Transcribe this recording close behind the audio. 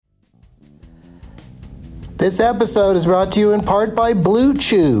This episode is brought to you in part by Blue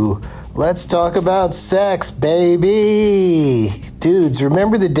Chew. Let's talk about sex, baby. Dudes,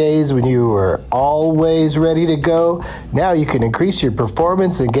 remember the days when you were always ready to go? Now you can increase your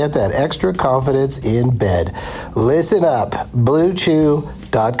performance and get that extra confidence in bed. Listen up,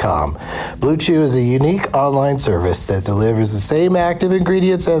 BlueChew.com. Blue Chew is a unique online service that delivers the same active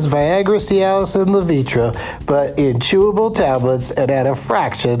ingredients as Viagra, Cialis, and Levitra, but in chewable tablets and at a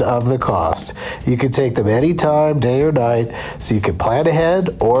fraction of the cost. You can take them anytime, day or night, so you can plan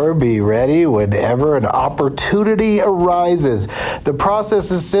ahead or be ready whenever an opportunity arises. The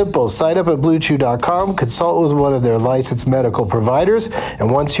process is simple. Sign up at BlueChew.com, consult with one of their licensed medical providers, and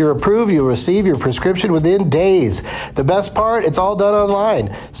once you're approved, you'll receive your prescription within days. The best part, it's all done online,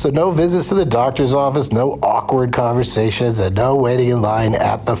 so no visits to the doctor's office, no awkward conversations, and no waiting in line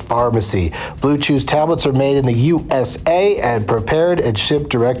at the pharmacy. Blue Chew's tablets are made in the USA and prepared and shipped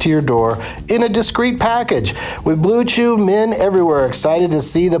direct to your door in a discreet package. With Blue Chew, men everywhere are excited to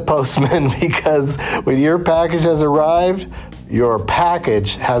see the postman because when your package has arrived, your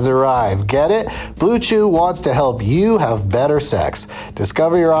package has arrived. Get it? Blue Chew wants to help you have better sex.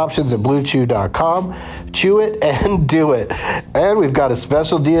 Discover your options at BlueChew.com. Chew it and do it. And we've got a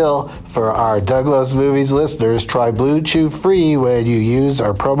special deal for our Douglas Movies listeners. Try Blue Chew free when you use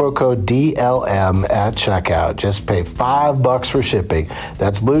our promo code DLM at checkout. Just pay $5 for shipping.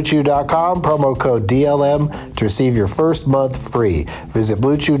 That's BlueChew.com, promo code DLM to receive your first month free. Visit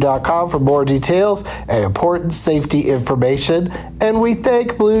BlueChew.com for more details and important safety information. And we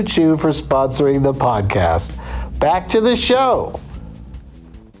thank Blue Chew for sponsoring the podcast. Back to the show.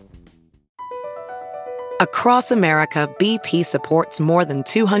 Across America, BP supports more than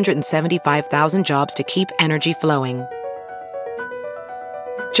 275,000 jobs to keep energy flowing.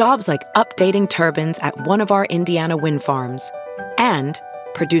 Jobs like updating turbines at one of our Indiana wind farms and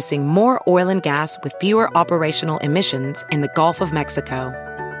producing more oil and gas with fewer operational emissions in the Gulf of Mexico.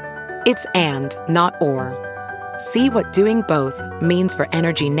 It's and, not or. See what doing both means for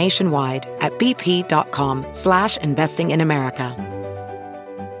energy nationwide at bp.com/investing in America.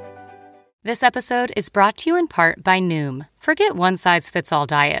 This episode is brought to you in part by Noom. Forget one-size-fits-all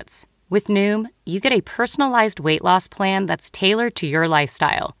diets. With Noom, you get a personalized weight loss plan that's tailored to your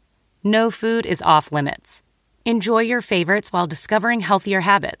lifestyle. No food is off-limits. Enjoy your favorites while discovering healthier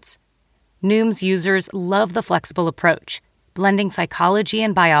habits. Noom's users love the flexible approach, blending psychology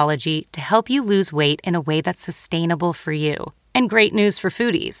and biology to help you lose weight in a way that's sustainable for you. And great news for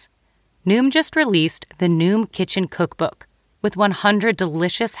foodies. Noom just released the Noom Kitchen Cookbook with 100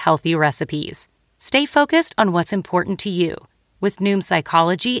 delicious, healthy recipes. Stay focused on what's important to you with Noom's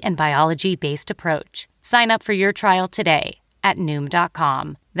psychology and biology-based approach. Sign up for your trial today at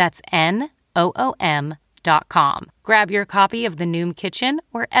Noom.com. That's NOOM.com. Grab your copy of the Noom Kitchen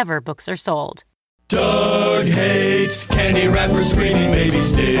wherever books are sold. Doug hates candy wrappers, screaming baby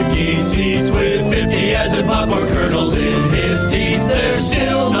sticky seeds with 50 acid popcorn kernels in his teeth. There's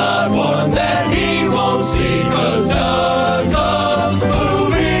still not one that he won't see, 'cause Doug loves movies.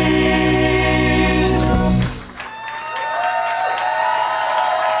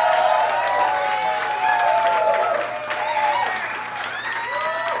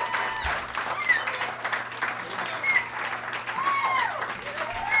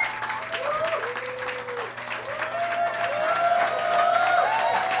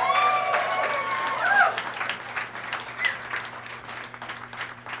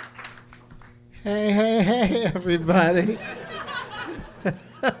 Hey, everybody.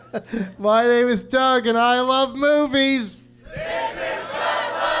 My name is Doug, and I love movies. This is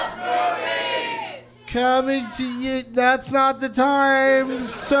Doug Loves Movies. Coming to you. That's not the time,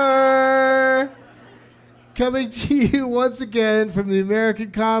 sir. Coming to you once again from the American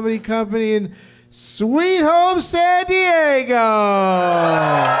Comedy Company in Sweet Home San Diego.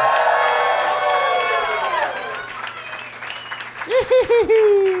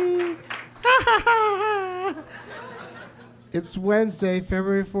 It's Wednesday,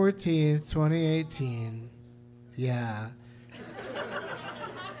 February 14th, 2018. Yeah.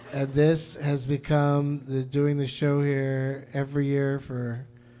 And this has become doing the show here every year for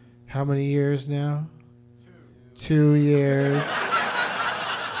how many years now? 2 years.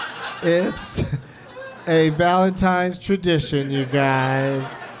 It's a Valentine's tradition, you guys.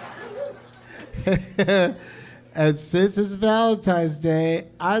 And since it's Valentine's Day,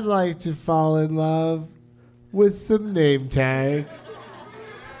 I'd like to fall in love with some name tags.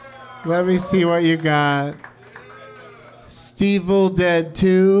 Let me see what you got. Stevil Dead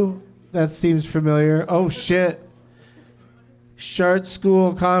 2. That seems familiar. Oh, shit. Shart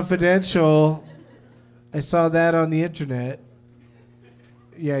School Confidential. I saw that on the internet.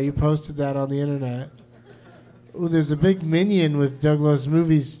 Yeah, you posted that on the internet. Oh, there's a big minion with Douglas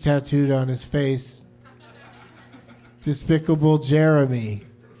Movies tattooed on his face. Despicable Jeremy.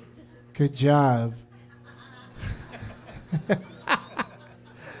 Good job.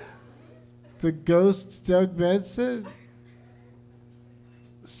 The ghost Doug Benson.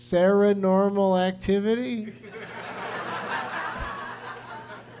 Sarah Normal Activity.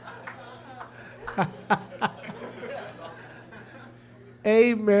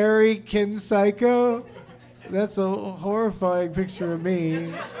 American Psycho. That's a horrifying picture of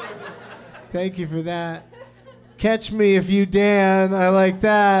me. Thank you for that. Catch Me If You Dan. I like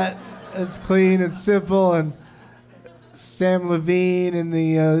that. It's clean and simple. And Sam Levine in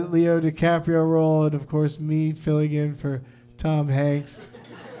the Leo DiCaprio role. And, of course, me filling in for Tom Hanks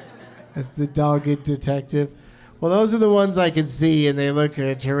as the dogged detective. Well, those are the ones I can see, and they look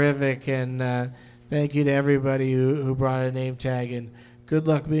terrific. And thank you to everybody who brought a name tag. And good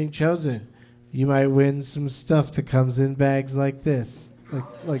luck being chosen. You might win some stuff that comes in bags like this.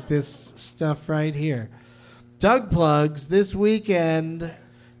 Like this stuff right here. Doug plugs this weekend.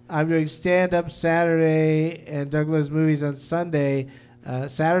 I'm doing stand-up Saturday and Douglas Movies on Sunday.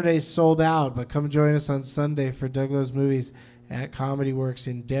 Saturday's sold out, but come join us on Sunday for Douglas Movies at Comedy Works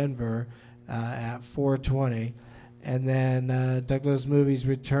in Denver at 4:20. And then Douglas Movies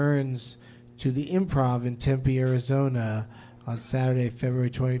returns to the Improv in Tempe, Arizona on Saturday,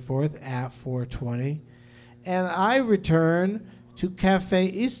 February 24th at 4:20. And I return to Cafe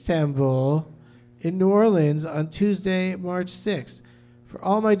Istanbul in New Orleans on Tuesday, March 6th. For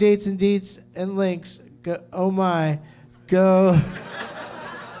all my dates and deets and links, go to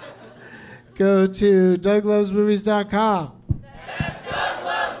douglovesmovies.com. That's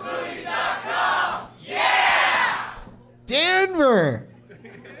douglovesmovies.com. Yeah! Denver!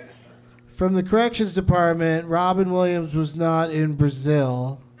 From the corrections department, Robin Williams was not in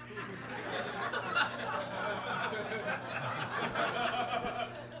Brazil.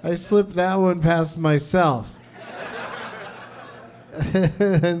 I slipped that one past myself.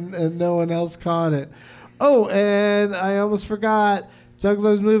 and no one else caught it. Oh, and I almost forgot,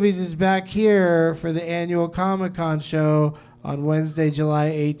 Douglas Movies is back here for the annual Comic-Con show on Wednesday, July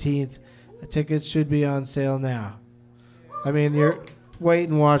 18th. The tickets should be on sale now. I mean, wait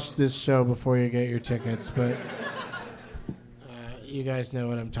and watch this show before you get your tickets, but you guys know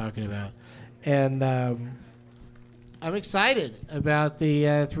what I'm talking about. And I'm excited about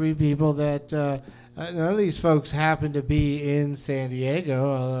the three people that none of these folks happen to be in San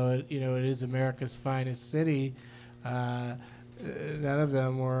Diego, although it is America's finest city. None of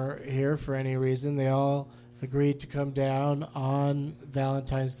them were here for any reason. They all agreed to come down on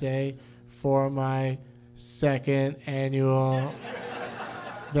Valentine's Day for my second annual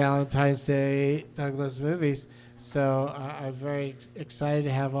Valentine's Day Douglas Movies. So I'm very excited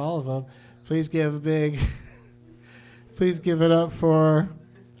to have all of them. Please give it up for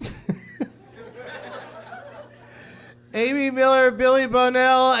Amy Miller, Billy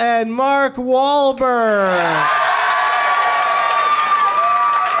Bonnell, and Mark Wahlberg.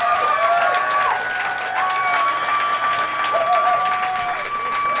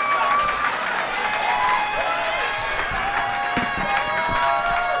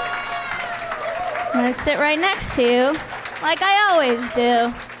 I'm going to sit right next to you, like I always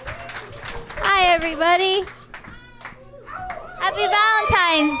do. Hi, everybody. Happy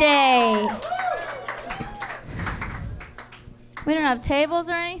Valentine's Day. We don't have tables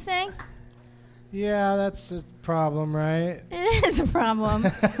or anything? Yeah, that's a problem, right? It is a problem.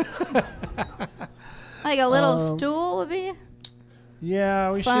 Like a little stool would be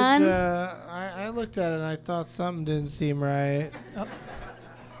Yeah, we fun. should. I looked at it and I thought something didn't seem right.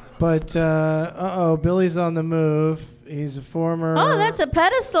 But, Billy's on the move. He's a former... Oh, that's a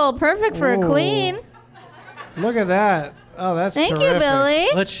pedestal. Perfect for a queen. Look at that. Oh, that's Thank terrific. you, Billy.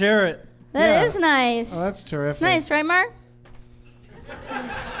 Let's share it. That is nice. Oh, that's terrific. It's nice, right, Mark?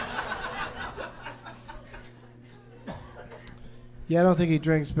 Yeah, I don't think he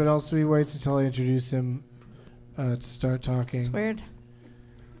drinks, but also he waits until I introduce him to start talking. It's weird.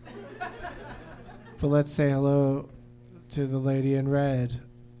 But let's say hello to the lady in red.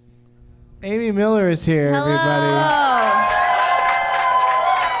 Amy Miller is here, Hello. everybody.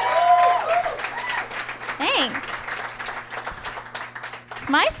 Thanks. It's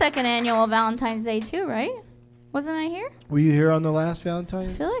my second annual Valentine's Day, too, right? Wasn't I here? Were you here on the last Valentine's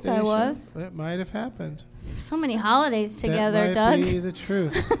Day? I feel like I was. It might have happened. So many holidays together, that might Doug. be the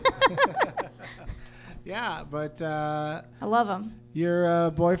truth. Yeah, but I love him.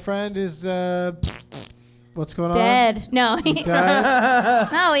 your boyfriend is what's going on? Dead. No.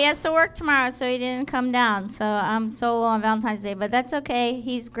 Dead? No, he has to work tomorrow, so he didn't come down. So I'm solo on Valentine's Day, but that's okay.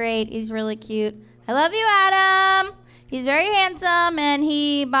 He's great. He's really cute. I love you, Adam. He's very handsome, and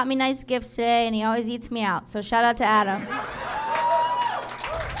he bought me nice gifts today, and he always eats me out. So shout out to Adam.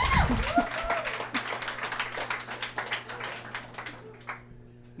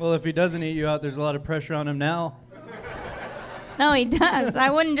 Well, if he doesn't eat you out, there's a lot of pressure on him now. No, he does. I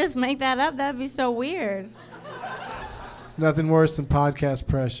wouldn't just make that up. That'd be so weird. It's nothing worse than podcast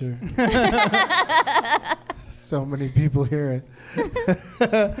pressure. So many people hear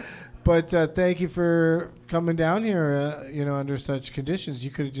it. But thank you for coming down here, under such conditions.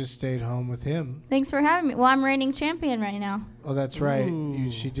 You could have just stayed home with him. Thanks for having me. Well, I'm reigning champion right now. Oh, that's right.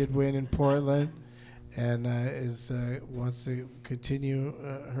 She did win in Portland, and wants to continue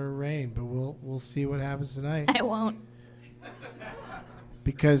her reign. But we'll see what happens tonight. I won't.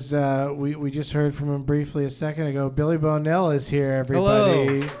 Because we just heard from him briefly a second ago. Billy Bonnell is here,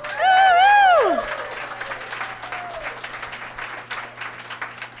 everybody. Hello.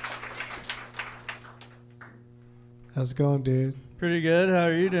 How's it going, dude? Pretty good. How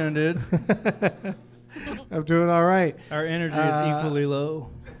are you doing, dude? I'm doing all right. Our energy is equally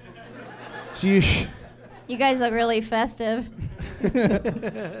low. Geez. You guys look really festive.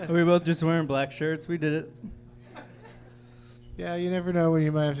 Are we both just wearing black shirts? We did it. Yeah, you never know when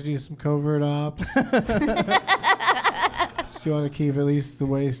you might have to do some covert ops. So you want to keep at least the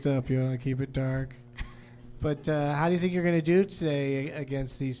waist up. You want to keep it dark. But how do you think you're going to do today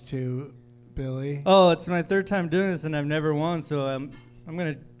against these two, Billy? Oh, it's my third time doing this, and I've never won, so I'm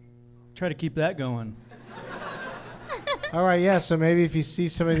going to try to keep that going. All right, yeah, so maybe if you see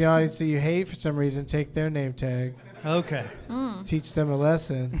somebody in the audience that you hate for some reason, take their name tag. Okay. Teach them a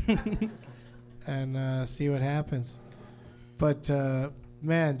lesson and see what happens. But,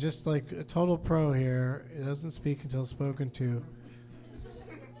 man, just like a total pro here. It doesn't speak until spoken to.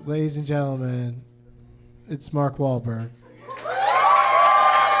 Ladies and gentlemen, it's Mark Wahlberg.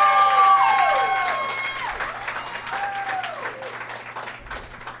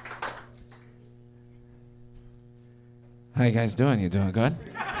 How you guys doing? You doing good?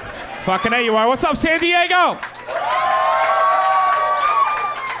 Fucking A, you are. What's up, San Diego?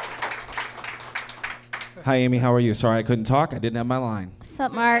 Hi, Amy. How are you? Sorry I couldn't talk. I didn't have my line. What's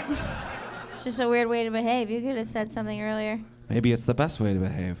up, Mark? It's just a weird way to behave. You could have said something earlier. Maybe it's the best way to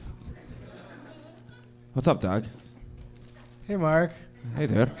behave. What's up, Doug? Hey, Mark. Hey,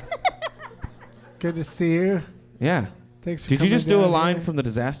 dude. It's good to see you. Yeah. Thanks for Did you coming just do a down line here. from The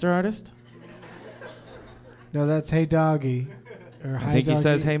Disaster Artist? No, that's Hey Doggy. Or I Hi think he Doggy.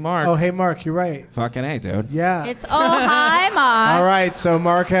 says, hey, Mark. Oh, Hey Mark, you're right. Fucking A, dude. Yeah. It's hi, Mark. All right, so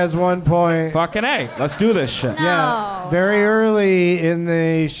Mark has 1 point. Fucking A. Let's do this shit. No. Yeah. Very early in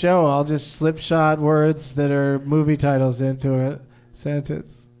the show, I'll just slipshot words that are movie titles into a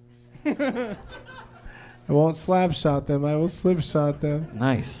sentence. I won't slapshot them. I will slipshot them.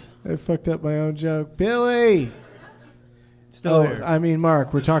 Nice. I fucked up my own joke. Billy! Still here. I mean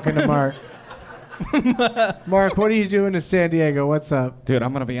Mark. We're talking to Mark. Mark, what are you doing in San Diego? What's up? Dude,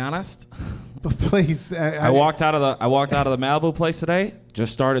 I'm going to be honest. Please. I walked out of the Malibu place today,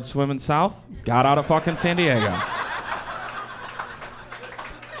 just started swimming south, got out of fucking San Diego.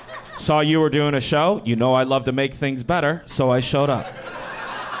 Saw you were doing a show. You know I love to make things better, so I showed up.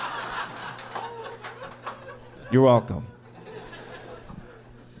 You're welcome.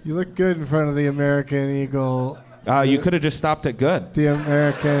 You look good in front of the American Eagle. You could have just stopped at good. The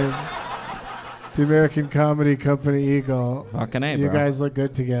American Comedy Company Eagle. Fucking A, You bro. guys look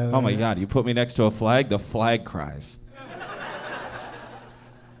good together. Oh my God, you put me next to a flag, the flag cries.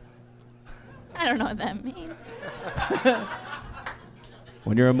 I don't know what that means.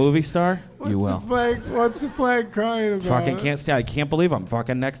 When you're a movie star, you will. What's the flag crying about? Fucking can't stand. I can't believe I'm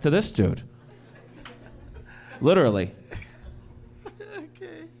fucking next to this dude. Literally.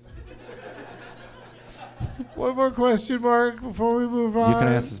 Okay. One more question, Mark, before we move on. You can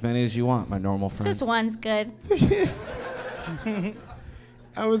ask as many as you want, my normal friend. Just one's good.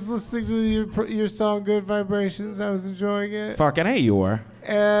 I was listening to your song "Good Vibrations." I was enjoying it. Fucking A, you were.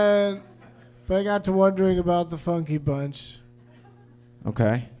 But I got to wondering about the Funky Bunch.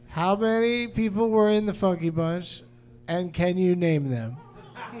 Okay. How many people were in the Funky Bunch, and can you name them?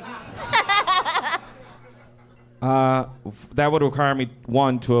 That would require me,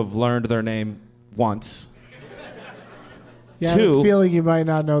 one, to have learned their name once. Yeah, I have a Two. feeling you might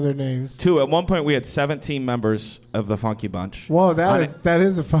not know their names. Two, at one point we had 17 members of the Funky Bunch. Whoa, that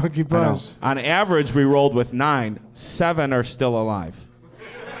is a Funky I know. Bunch. On average, we rolled with 9. 7 are still alive.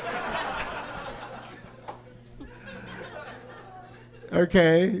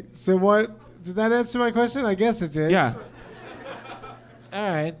 Okay, so what? Did that answer my question? I guess it did. Yeah.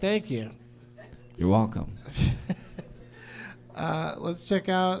 All right, thank you. You're welcome. Let's check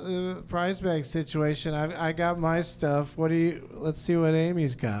out the prize bag situation. I got my stuff. Let's see what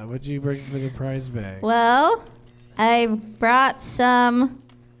Amy's got. What'd you bring for the prize bag? Well, I brought some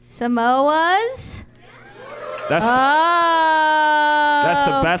Samoas. That's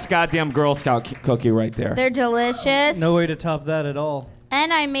the best goddamn Girl Scout cookie right there. They're delicious. No way to top that at all.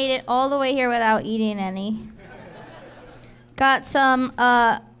 And I made it all the way here without eating any. Got some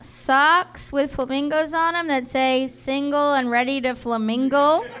socks with flamingos on them that say single and ready to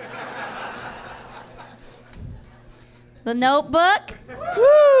flamingo. The notebook.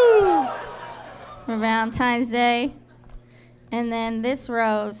 Woo! For Valentine's Day. And then this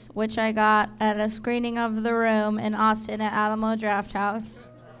rose, which I got at a screening of The Room in Austin at Alamo Draft House.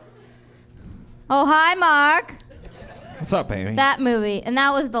 Oh, hi, Mark. What's up, baby? That movie. And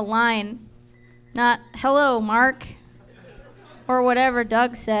that was the line. Not, hello, Mark. Or whatever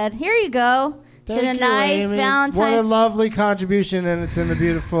Doug said. Here you go. Thank to the you, nice Amy. Valentine's. What a lovely contribution, and it's in the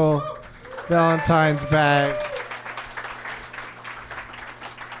beautiful Valentine's bag.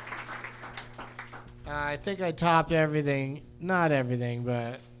 I think I topped everything. Not everything,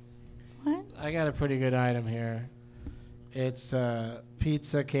 but What? I got a pretty good item here. It's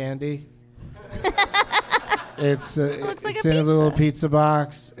pizza candy. It's like it's a in a little pizza. pizza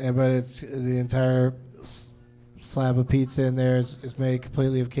box, but it's the entire slab of pizza in there is made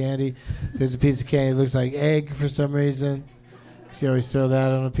completely of candy. There's a piece of candy that looks like egg for some reason, because you always throw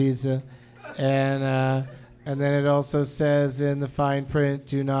that on a pizza. And then it also says in the fine print,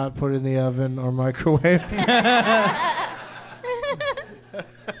 do not put in the oven or microwave.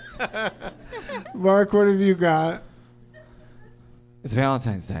 Mark, what have you got? It's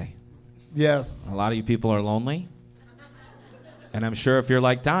Valentine's Day. Yes. A lot of you people are lonely. And I'm sure if you're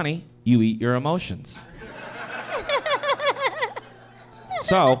like Donnie, you eat your emotions.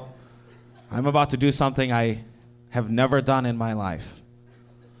 So, I'm about to do something I have never done in my life.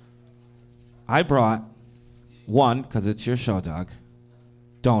 I brought one, because it's your show, Doug,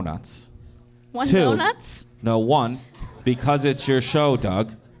 donuts. One Two. donuts? No, one, because it's your show,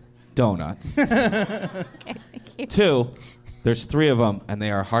 Doug, donuts. Okay, thank you. Two, there's 3 of them, and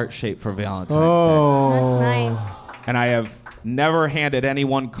they are heart-shaped for Valentine's Day. Oh. That's nice. And I have never handed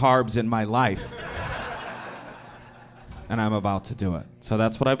anyone carbs in my life. And I'm about to do it. So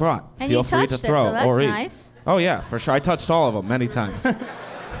that's what I brought. And Feel you free to touched it, throw so that's or eat. nice. Oh, yeah, for sure. I touched all of them many times.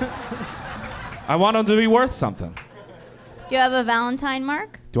 I want them to be worth something. Do you have a Valentine,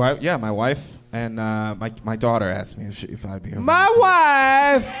 Mark? Do I? Yeah, my wife and my daughter asked me if I'd be her My Valentine.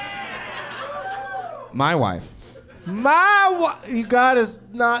 wife. My wife. You gotta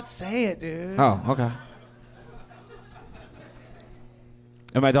not say it, dude. Oh, okay.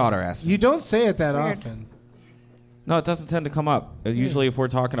 And my daughter asked me. You don't say it that weird. often. No, it doesn't tend to come up. Usually if we're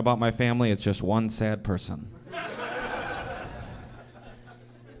talking about my family, it's just one sad person.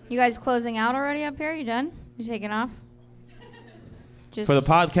 You guys closing out already up here? You done? You taking off? Just, For the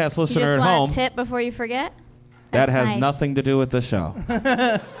podcast you listener just at want home, a tip before you forget? that That's has nice. nothing to do with the show.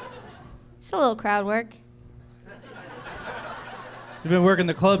 It's a little crowd work. You've been working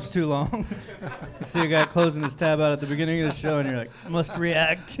the clubs too long. You see a guy closing his tab out at the beginning of the show, and you're like, must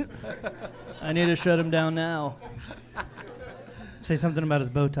react. I need to shut him down now. Say something about his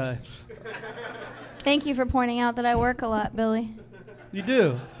bow tie. Thank you for pointing out that I work a lot, Billy. You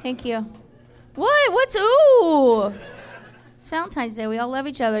do. Thank you. What? What's ooh? It's Valentine's Day. We all love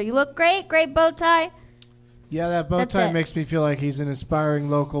each other. You look great. Great bow tie. Yeah, that bow That's tie it. makes me feel like he's an aspiring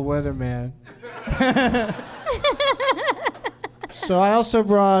local weatherman. So I also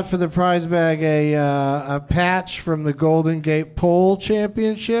brought for the prize bag a patch from the Golden Gate Pole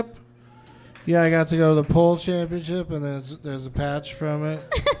Championship. Yeah, I got to go to the pole championship, and there's a patch from it.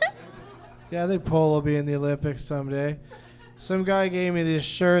 Yeah, I think pole will be in the Olympics someday. Some guy gave me this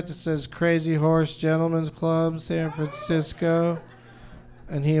shirt that says Crazy Horse Gentlemen's Club, San Francisco.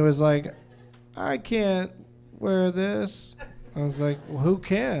 And he was like, I can't wear this. I was like, well, who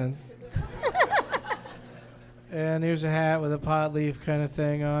can? And here's a hat with a pot leaf kind of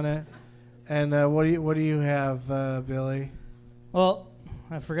thing on it. And what do you have, Billy? Well,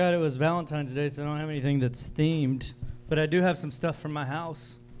 I forgot it was Valentine's Day, so I don't have anything that's themed. But I do have some stuff from my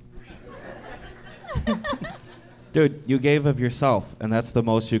house. Dude, you gave of yourself, and that's the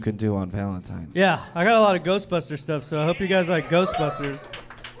most you can do on Valentine's. Yeah, I got a lot of Ghostbuster stuff, so I hope you guys like Ghostbusters.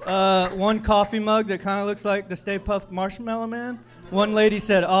 One coffee mug that kind of looks like the Stay Puft Marshmallow Man. One lady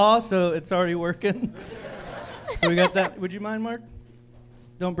said, aw, so it's already working. So we got that. Would you mind, Mark?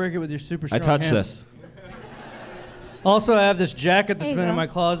 Don't break it with your super strong I touched hands. this. Also, I have this jacket that's There you been in go. my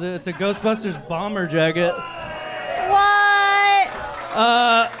closet. It's a Ghostbusters bomber jacket. What?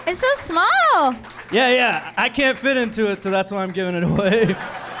 It's so small. Yeah. I can't fit into it, so that's why I'm giving it away.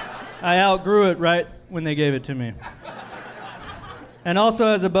 I outgrew it right when they gave it to me. And also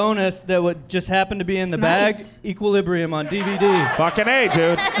as a bonus, that would just happen to be in the bag, Equilibrium on DVD. Fucking A,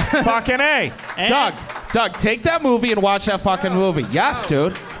 dude. Fucking A. Doug, take that movie and watch that fucking movie. Yes,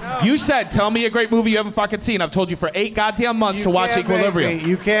 dude. You said, tell me a great movie you haven't fucking seen. I've told you for 8 goddamn months to watch Equilibrium.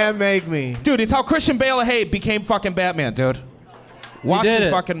 You can't make me. Dude, it's how Christian Bale became fucking Batman, dude. Watch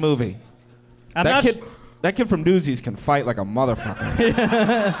this fucking movie. That kid from Newsies can fight like a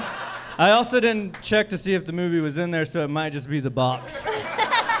motherfucker. I also didn't check to see if the movie was in there, so it might just be the box.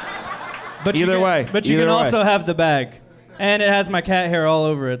 But you can also have the bag. And it has my cat hair all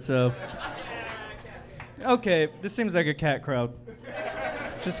over it, so... Okay, this seems like a cat crowd.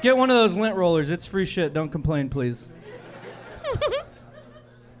 Just get one of those lint rollers. It's free shit. Don't complain, please.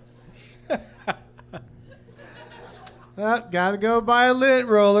 Gotta go buy a lint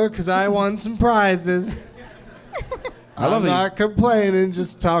roller because I won some prizes. I'm not complaining,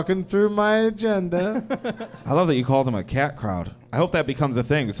 just talking through my agenda. I love that you called them a cat crowd. I hope that becomes a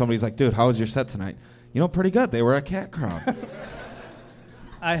thing. Somebody's like, dude, how was your set tonight? You know, pretty good. They were a cat crowd.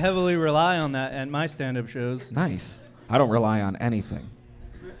 I heavily rely on that at my stand-up shows. Nice. I don't rely on anything.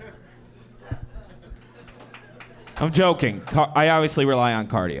 I'm joking. I obviously rely on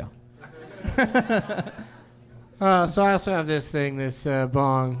cardio. So I also have this thing, this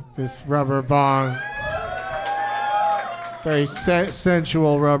bong, this rubber bong. Very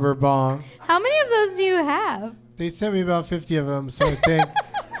sensual rubber bong. How many of those do you have? They sent me about 50 of them, so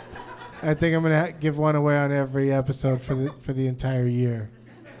I think I'm gonna give one away on every episode for the entire year.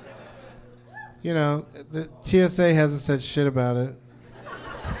 You know, the TSA hasn't said shit about it.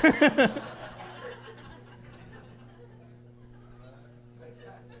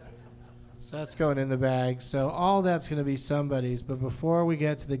 So that's going in the bag. So all that's going to be somebody's. But before we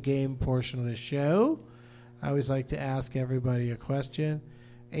get to the game portion of the show, I always like to ask everybody a question.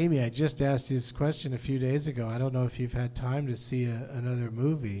 Amy, I just asked you this question a few days ago. I don't know if you've had time to see another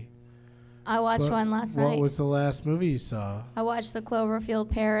movie. I watched one last night. What was the last movie you saw? I watched The Cloverfield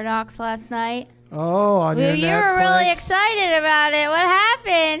Paradox last night. Oh, on your Netflix? You were really excited about it. What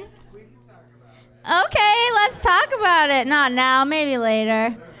happened? Okay, let's talk about it. Not now, maybe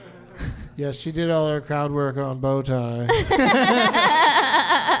later. Yeah, she did all her crowd work on Bowtie.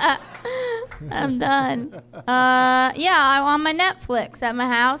 I'm done. I'm on my Netflix at my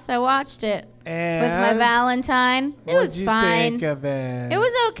house. I watched it and with my Valentine. It was fine. What did you think of it? It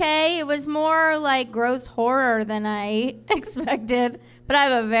was okay. It was more like gross horror than I expected, but I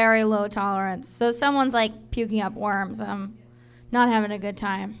have a very low tolerance. So if someone's like puking up worms, I'm not having a good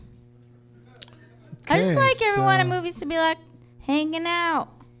time. I just like everyone in movies to be like hanging out.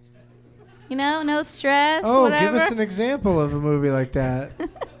 You know, no stress, whatever. Give us an example of a movie like that.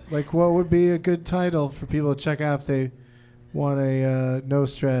 Like, what would be a good title for people to check out if they want a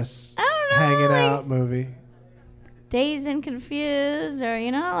no-stress hanging out movie? Dazed and Confused, or,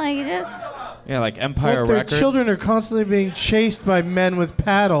 just... Yeah, like Empire Their Records. children are constantly being chased by men with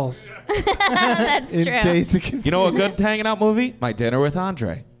paddles. That's true. Dazed and Confused. You know a good hanging out movie? My Dinner with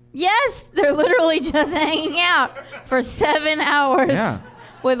Andre. Yes, they're literally just hanging out for 7 hours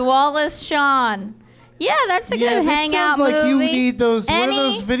with Wallace Shawn. Yeah, that's a good hangout movie. Sounds like you need those. What are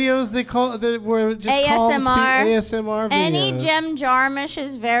those videos they call that were just ASMR? ASMR videos. Any Jem Jarmusch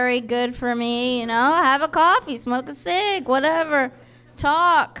is very good for me. Have a coffee, smoke a cig, whatever.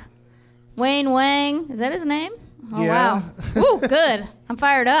 Talk. Wayne Wang, is that his name? Oh wow. Ooh, good. I'm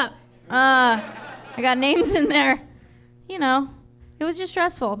fired up. I got names in there. It was just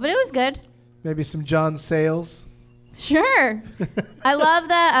stressful, but it was good. Maybe some John Sayles. Sure. I love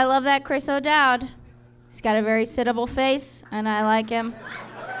that. I love that Chris O'Dowd. He's got a very sittable face, and I like him.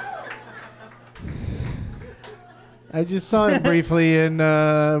 I just saw him briefly and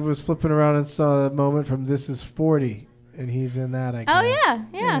was flipping around and saw a moment from This Is 40, and he's in that, I guess. Oh,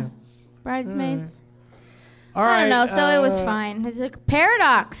 yeah. Bridesmaids. All right. I don't know, so it was fine. It's a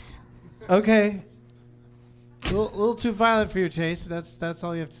paradox. Okay. A little too violent for your taste, but that's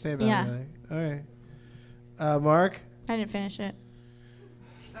all you have to say about it, really. All right. Mark? I didn't finish it.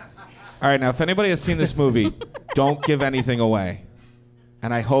 All right, now, if anybody has seen this movie, don't give anything away.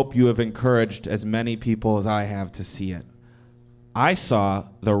 And I hope you have encouraged as many people as I have to see it. I saw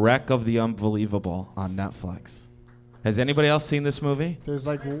The Wreck of the Unbelievable on Netflix. Has anybody else seen this movie? There's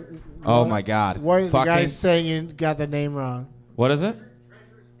like... Oh, my God. What the guy's saying you got the name wrong. What is it?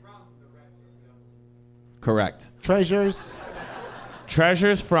 Correct. Treasures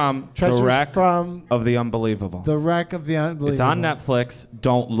from The Wreck of the Unbelievable. The Wreck of the Unbelievable. It's on Netflix.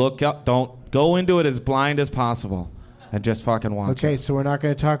 Don't look up. Don't go into it as blind as possible, and just fucking watch it. Okay, so we're not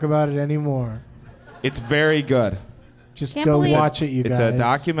going to talk about it anymore. It's very good. Just Can't go believe- watch it, you It's guys. a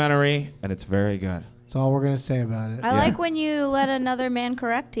documentary, and it's very good. That's all we're going to say about it. I like when you let another man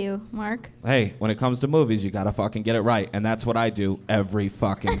correct you, Mark. Hey, when it comes to movies, you gotta fucking get it right, and that's what I do every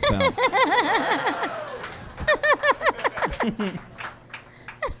fucking film.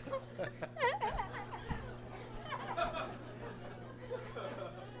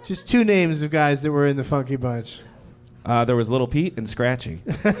 Just 2 names of guys that were in the Funky Bunch. There was Little Pete and Scratchy.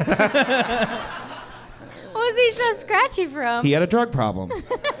 What was he so scratchy from? He had a drug problem.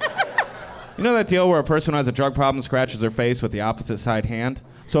 You know that deal where a person who has a drug problem scratches their face with the opposite side hand?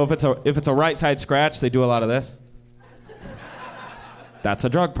 So if it's a right side scratch, they do a lot of this. That's a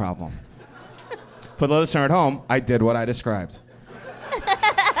drug problem. For the listener at home, I did what I described.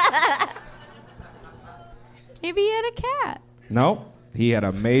 Maybe he had a cat. Nope. He had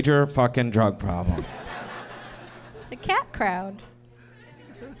a major fucking drug problem. It's a cat crowd.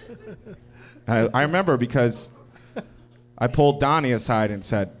 And I remember because I pulled Donnie aside and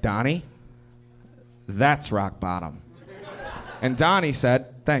said, Donnie, that's rock bottom. And Donnie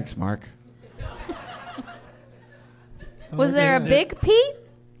said, thanks, Mark. Was there a big Pete?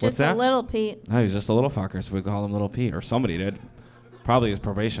 What's Just a that? little Pete. No, he was just a little fucker, so we call him Little Pete. Or somebody did. Probably his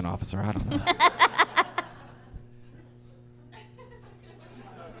probation officer. I don't know.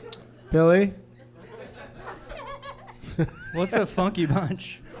 Billy? What's a Funky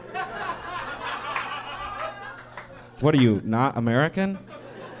Bunch? What are you, not American?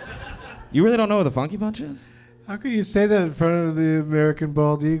 You really don't know what the Funky Bunch is? How could you say that in front of the American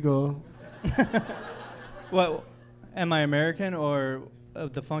Bald Eagle? What? Am I American or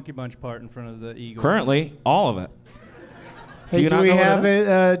the Funky Bunch part in front of the Eagle? Currently, all of it. Hey, you do not we know what have it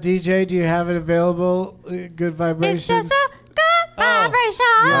it, DJ? Do you have it available? Good vibrations? It's just a good vibration.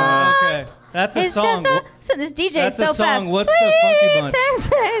 Okay. That's a It's song. just a... So this DJ That's is so a song. fast. What's the Funky Bunch?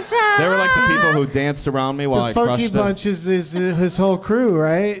 Sensation. They were like the people who danced around me while The I Funky crushed Bunch is his whole crew,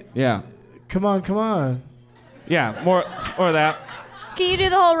 right? Yeah. Come on, come on. Yeah, more of that. Can you do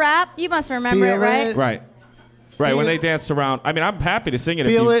the whole rap? You must remember Feel it, right? it. Right. Right, when Feel they it. danced around. I mean, I'm happy to sing it.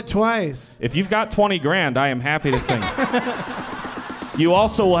 Feel it twice. If you've got 20 grand, I am happy to sing it. You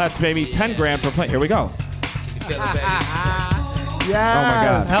also will have to pay me 10 grand for playing. Here we go. Yeah. Oh, my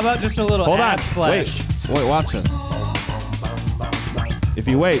God. How about just a little Hold on. ad flash? Wait, watch this. If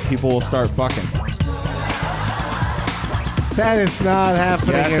you wait, people will start fucking. That is not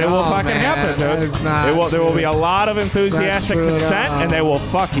happening Yes, at it will all, fucking man. happen, dude. That is not There will true. be a lot of enthusiastic true at consent, all. and they will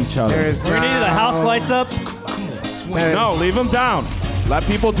fuck each other. There is We need the house lights up. No, leave them down. Let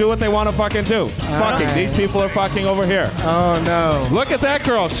people do what they want to fucking do. Fucking. right. These people are fucking over here. Oh, no. Look at that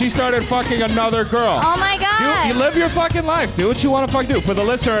girl. She started fucking another girl. Oh my God. You live your fucking life. Do what you want to fucking do. For the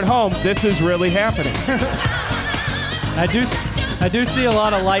listener at home, this is really happening. I do see a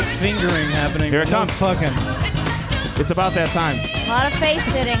lot of light fingering happening. Here it No comes. Fucking. It's about that time A lot of face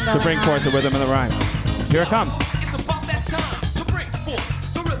sitting going to bring on. forth the rhythm and the rhyme. Here it comes. It's about that time to bring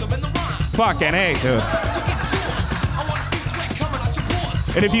forth the rhythm and the rhyme. Fucking A, dude. So get yours. I wanna see sweat coming out your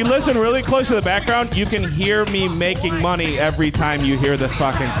pores. And if you listen really close to the background, you can hear me making money every time you hear this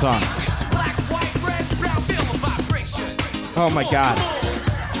fucking song. Black, white, red, brown, feel the vibration. Oh my God.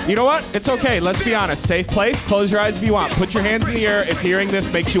 You know what? It's okay. Let's be honest. Safe place. Close your eyes if you want. Put your hands in the air if hearing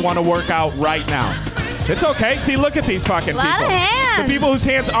this makes you want to work out right now. It's okay. See, look at these fucking Lot people. of hands. The people whose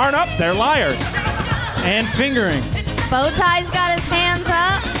hands aren't up, they're liars. And fingering. Bowtie's got his hands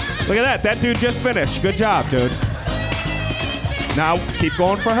up. Look at that. That dude just finished. Good job, dude. Now keep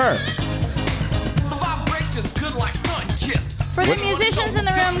going for her. The vibration's good like sun kissed. For the musicians in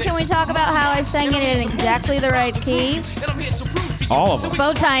the room, can we talk about how I sang it in exactly the right key? And I'm here to prove to you. All of them.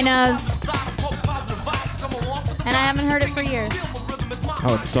 Bowtie knows. Side of hope, positive vibes come along for the And I haven't heard it for years. rhythm is my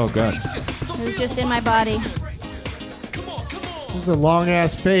Oh, it's so good. It was just in my body. Come on, come on. There's a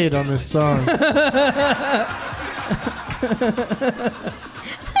long-ass fade on this song.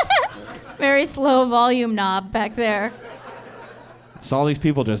 Very slow volume knob back there. It's all these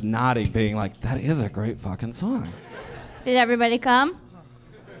people just nodding, being like, that is a great fucking song. Did everybody come?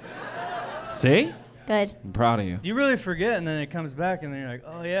 See? Good. I'm proud of you. You really forget, and then it comes back, and then you're like,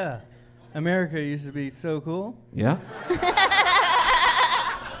 oh yeah, America used to be so cool. Yeah?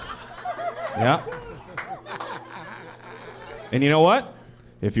 Yeah. And you know what?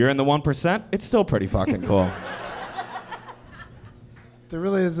 If you're in the 1%, it's still pretty fucking cool. There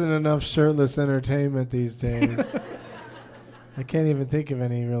really isn't enough shirtless entertainment these days. I can't even think of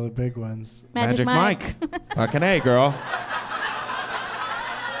any really big ones. Magic Mike. Fucking A, girl.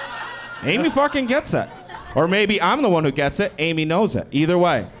 Amy fucking gets it. Or maybe I'm the one who gets it. Amy knows it. Either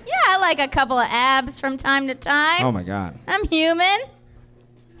way. Yeah, I like a couple of abs from time to time. Oh, my God. I'm human.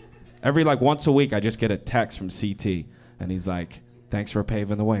 Every like once a week, I just get a text from CT, and he's like, "Thanks for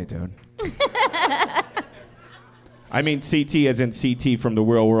paving the way, dude." I mean CT as in CT from the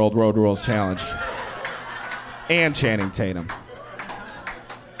Real World Road Rules Challenge, and Channing Tatum.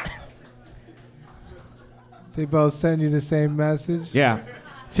 They both send you the same message? Yeah.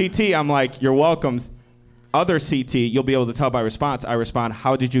 CT, I'm like, "You're welcome." Other CT, you'll be able to tell by response. I respond,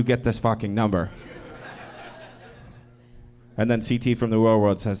 "How did you get this fucking number?" And then CT from the Real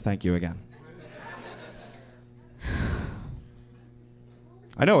World says, "Thank you again."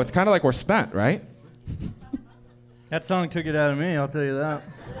 I know, it's kind of like we're spent, right? That song took it out of me, I'll tell you that.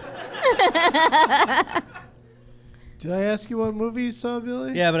 Did I ask you what movie you saw,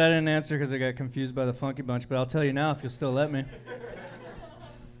 Billy? Yeah, but I didn't answer because I got confused by the Funky Bunch, but I'll tell you now if you'll still let me.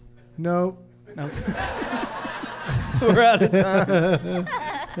 No. We're out of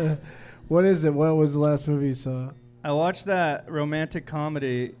time. What is it? What was the last movie you saw? I watched that romantic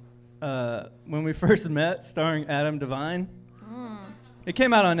comedy When We First Met, starring Adam Devine. It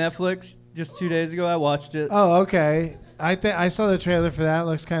came out on Netflix just 2 days ago. I watched it. Oh, okay. I saw the trailer for that. It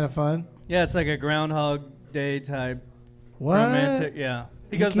looks kind of fun. Yeah, it's like a Groundhog Day type What? romantic. Yeah,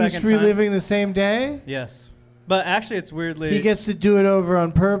 He goes keeps back in time. reliving the same day? Yes, but actually, it's weirdly. He gets to do it over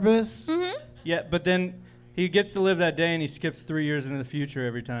on purpose? Mm-hmm. Yeah, but then he gets to live that day, and he skips 3 years into the future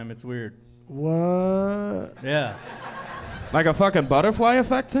every time. It's weird. What? Yeah. Like a fucking butterfly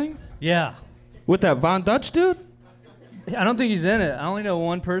effect thing? Yeah. With that Von Dutch dude? I don't think he's in it. I only know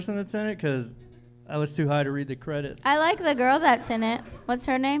one person that's in it because I was too high to read the credits. I like the girl that's in it. What's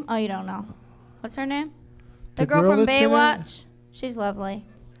her name? Oh, you don't know. What's her name? The The girl girl from that's in it? Baywatch. She's lovely.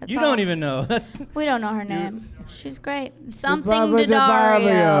 That's You all. don't even know. That's We don't know her name. She's great. Something Abba da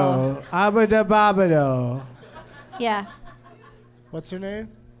Daddario. Babado. Abba da Babado. Yeah. What's her name?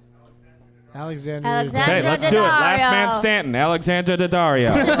 Alexandra. Alexandra Okay, let's do it. Last man Daddario. Stanton, Alexandra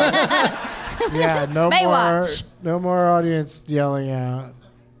Daddario. Yeah, Baywatch. no more audience yelling out.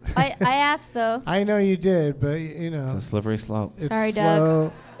 I asked, though. I know you did, but you know. It's a slippery slope. It's Sorry, Doug.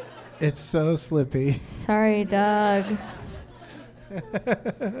 so, it's so slippy. Sorry, Doug.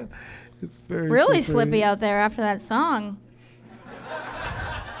 It's very Really slippery. slippy out there after that song.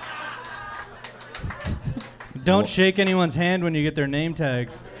 Don't shake anyone's hand when you get their name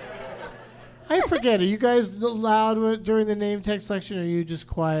tags. I forget. Are you guys loud during the name tag selection, or are you just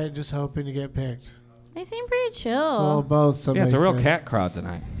quiet, just hoping to get picked? They seem pretty chill. Well, both. Yeah, it's a real somebody says. cat crowd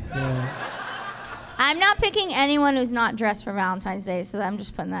tonight. Yeah. I'm not picking anyone who's not dressed for Valentine's Day, so I'm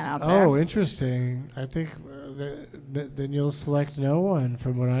just putting that out there. Oh, interesting. I think then you'll select no one,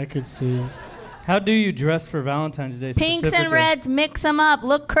 from what I could see. How do you dress for Valentine's Day? Pinks and specifically? reds, mix them up,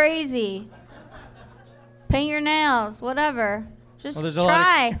 look crazy. Paint your nails, whatever. Just Well, there's a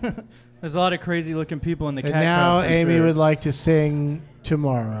try. lot of there's a lot of crazy looking people in the And cat now crowd. for Amy sure. would like to sing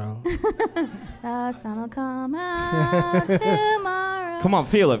Tomorrow. The sun will come out tomorrow. Come on,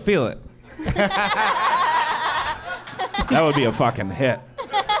 feel it, feel it. That would be a fucking hit.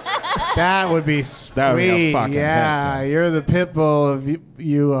 That would be sweet. That would be a fucking yeah, hit, dude. you're the pit bull of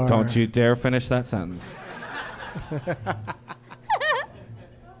you are. Don't you dare finish that sentence.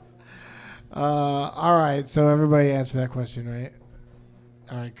 All right, so everybody answer that question, right?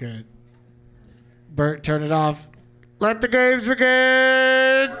 All right, good. Bert, turn it off. Let the games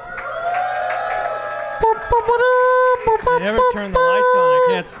begin. I never turned the lights on. I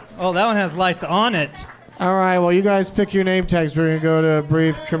can't. Oh, that one has lights on it. All right, well, you guys pick your name tags. We're going to go to a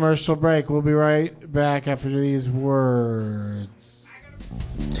brief commercial break. We'll be right back after these words.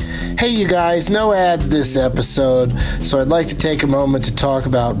 Hey, you guys, no ads this episode, so I'd like to take a moment to talk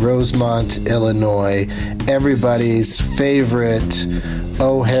about Rosemont, Illinois, everybody's favorite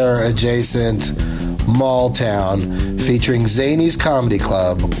O'Hare adjacent mall town, featuring Zany's Comedy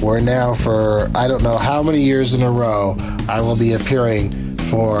Club, where now for I don't know how many years in a row I will be appearing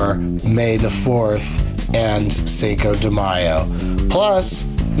for May the 4th and Cinco de Mayo. Plus,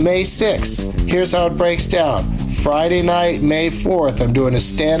 May 6th. Here's how it breaks down. Friday night, May 4th, I'm doing a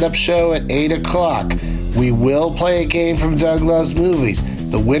stand-up show at 8 o'clock. We will play a game from Doug Loves Movies.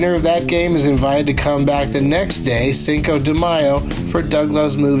 The winner of that game is invited to come back the next day, Cinco de Mayo, for Doug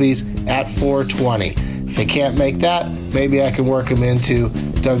Loves Movies at 4:20. If they can't make that, maybe I can work them into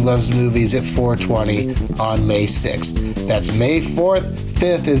Doug Loves Movies at 4:20 on May 6th. That's May 4th,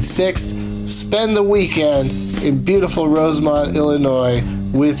 5th, and 6th. Spend the weekend in beautiful Rosemont, Illinois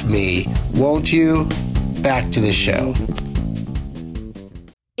with me, won't you? Back to the show.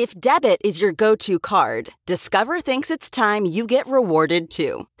 If debit is your go-to card, Discover thinks it's time you get rewarded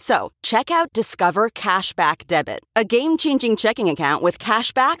too. So, check out Discover Cashback Debit, a game-changing checking account with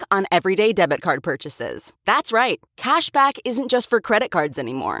cashback on everyday debit card purchases. That's right, cashback isn't just for credit cards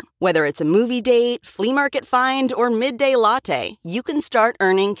anymore. Whether it's a movie date, flea market find, or midday latte, you can start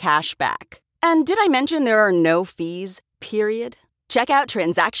earning cash back. And did I mention there are no fees, period? Check out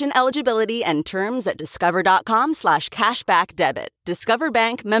transaction eligibility and terms at discover.com/cashbackdebit. Discover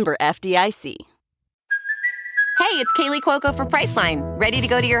Bank, member FDIC. Hey, it's Kaylee Cuoco for Priceline. Ready to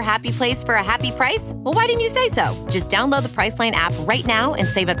go to your happy place for a happy price? Well, why didn't you say so? Just download the Priceline app right now and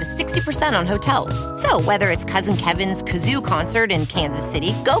save up to 60% on hotels. So whether it's Cousin Kevin's Kazoo Concert in Kansas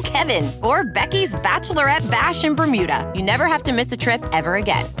City, go Kevin, or Becky's Bachelorette Bash in Bermuda, you never have to miss a trip ever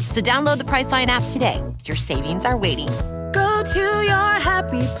again. So download the Priceline app today. Your savings are waiting. Go to your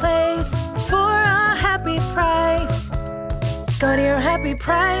happy place for a happy price. Go to your happy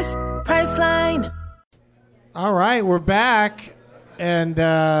price, Priceline. All right, we're back, and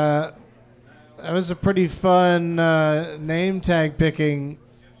that was a pretty fun name tag picking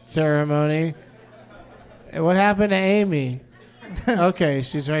ceremony. And what happened to Amy? Okay,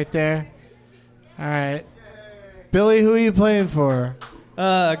 she's right there. All right. Billy, who are you playing for?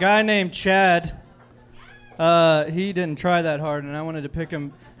 A guy named Chad. He didn't try that hard, and I wanted to pick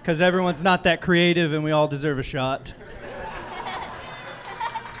him because everyone's not that creative, and we all deserve a shot.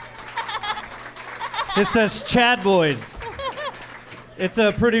 This says Chad Boys. It's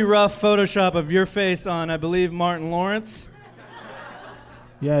a pretty rough Photoshop of your face on, I believe, Martin Lawrence.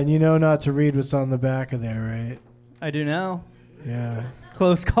 Yeah, and you know not to read what's on the back of there, right? I do now. Yeah.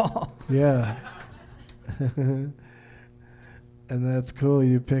 Close call. Yeah. And that's cool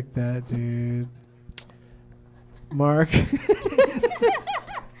you picked that, dude. Mark. I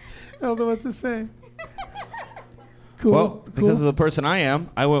don't know what to say. Cool. Well, because of the person I am,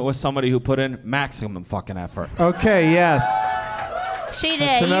 I went with somebody who put in maximum fucking effort. Okay, yes. She did.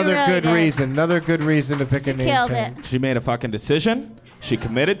 That's another you really good did. reason. Another good reason to pick a name killed tag. it. She made a fucking decision. She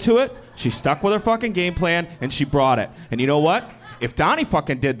committed to it. She stuck with her fucking game plan, and she brought it. And you know what? If Donnie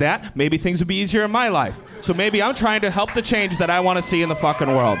fucking did that, maybe things would be easier in my life. So maybe I'm trying to help the change that I want to see in the fucking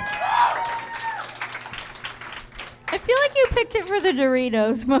world. I feel like you picked it for the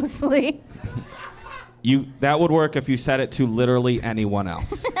Doritos mostly. That would work if you said it to literally anyone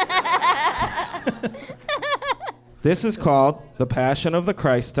else. This is called The Passion of the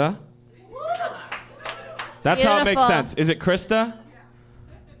Christa. That's how it makes Beautiful. sense. Is it Krista?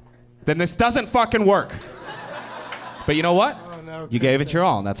 Then this doesn't fucking work. But you know what? Oh, no, You gave it your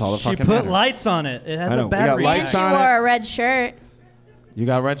all, and that's all that She fucking put matters. lights on it. It has I know, a we got battery. lights And Lights she on wore it. a red shirt. You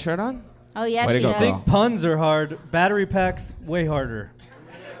got a red shirt on? Oh, yeah, Way to she go, does. I think puns are hard. Battery packs, way harder.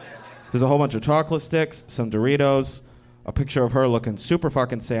 There's a whole bunch of chocolate sticks, some Doritos, a picture of her looking super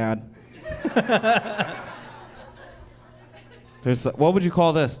fucking sad. There's what would you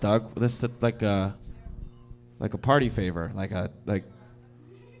call this, Doug? This like a party favor,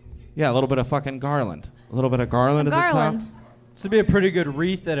 yeah, a little bit of fucking garland, a little bit of garland at the Garland. top. This would be a pretty good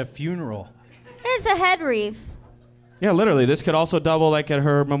wreath at a funeral. It's a head wreath. Yeah, literally, this could also double like at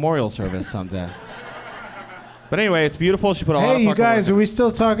her memorial service someday. But anyway, it's beautiful. She put a lot of Hey, you fucking guys, work are we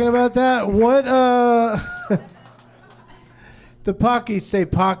still talking about that? What, the Pockies say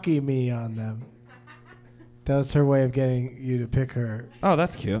Pocky me on them. That's her way of getting you to pick her. Oh,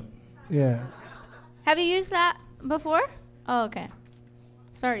 that's cute. Yeah. Have you used that before? Oh, okay.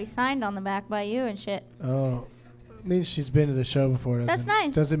 It's already signed on the back by you and shit. Oh. It means she's been to the show before. That's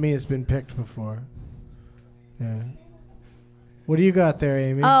nice. Doesn't mean it's been picked before. Yeah. What do you got there,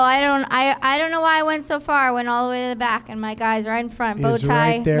 Amy? Oh, I don't know why I went so far. I went all the way to the back, and my guy's right in front. He Bow was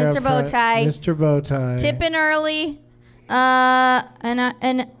tie, right there Mr. up Bow front. tie. Mr. Bow tie. Tipping early.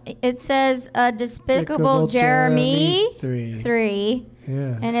 And it says Despicable Jeremy 3.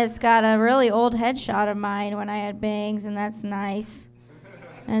 Yeah. And it's got a really old headshot of mine when I had bangs, and that's nice.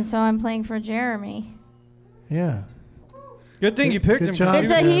 And so I'm playing for Jeremy. Yeah. Good thing you picked Good him. 'cause job,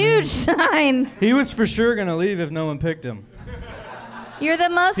 It's a Jeremy. huge sign. He was for sure going to leave if no one picked him. You're the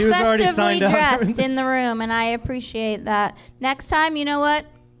most He was already festively signed up. dressed in the room, and I appreciate that. Next time, you know what?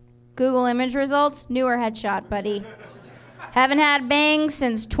 Google image results, newer headshot, buddy. Haven't had bangs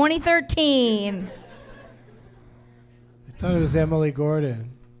since 2013. I thought it was Emily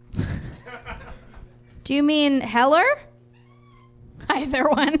Gordon. Do you mean Heller? Either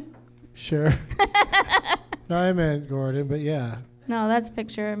one. Sure. No, I meant Gordon, but yeah. No, that's a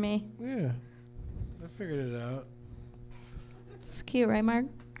picture of me. Yeah. I figured it out. It's cute, right, Mark?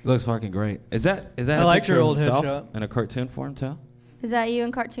 Looks fucking great. Is that I a like picture your of old himself headshot. in a cartoon form too? Is that you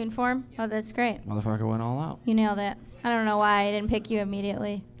in cartoon form? Oh, that's great. Motherfucker went all out. You nailed it. I don't know why I didn't pick you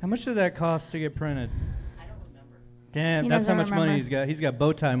immediately. How much did that cost to get printed? I don't remember. Damn, He that's how doesn't much money remember. he's got. He's got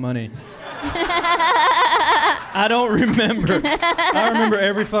bow tie money. I don't remember. I remember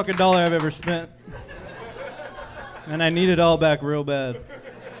every fucking dollar I've ever spent. And I need it all back real bad.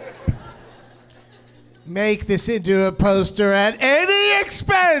 Make this into a poster at any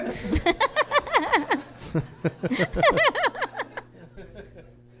expense.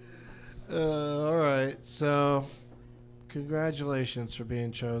 All right, so congratulations for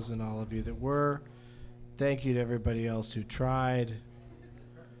being chosen, all of you that were. Thank you to everybody else who tried.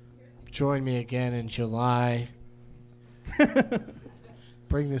 Join me again in July.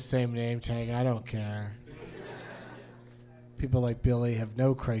 Bring the same name tag, I don't care. People like Billy have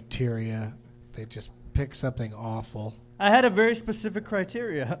no criteria. They just pick something awful. I had a very specific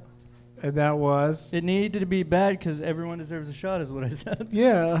criteria. And that was? It needed to be bad because everyone deserves a shot, is what I said.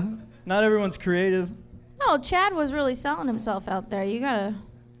 Yeah. Not everyone's creative. No, Chad was really selling himself out there. You gotta.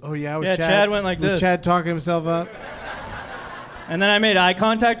 Oh, yeah, was Yeah, Chad went like was this. Chad talking himself up? And then I made eye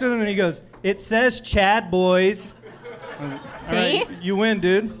contact with him, and he goes, "It says Chad, boys." See? All right, you win,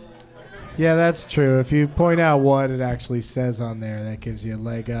 dude. Yeah, that's true. If you point out what it actually says on there, that gives you a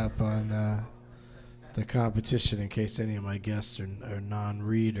leg up on the competition in case any of my guests are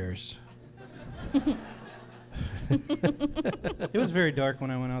non-readers. It was very dark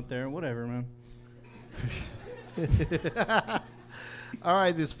when I went out there. Whatever, man. All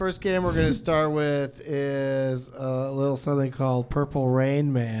right, this first game we're going to start with is a little something called Purple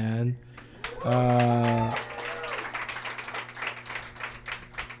Rain Man.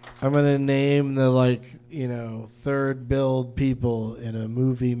 I'm going to name the, third build people in a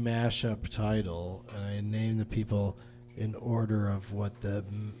movie mashup title. And I name the people in order of what the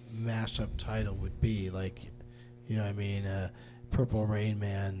mashup title would be. Purple Rain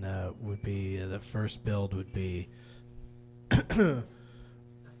Man would be, the first build would be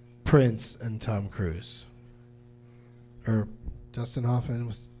Prince and Tom Cruise. Or Dustin Hoffman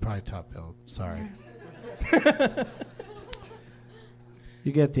was probably top build. Sorry.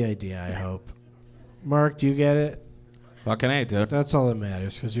 You get the idea, I hope. Mark, do you get it? Fucking A, dude. That's all that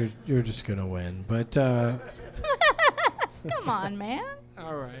matters, because you're just going to win. But, Come on, man.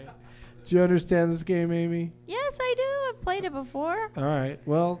 all right. Do you understand this game, Amy? Yes, I do. I've played it before. All right.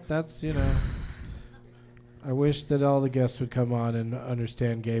 Well, that's, I wish that all the guests would come on and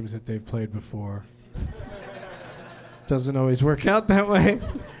understand games that they've played before. Doesn't always work out that way.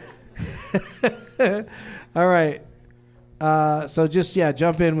 All right. So just,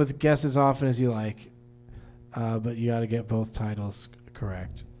 jump in with guess as often as you like. But you got to get both titles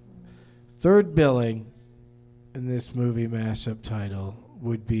correct. Third billing in this movie mashup title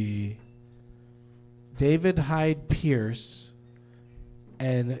would be David Hyde Pierce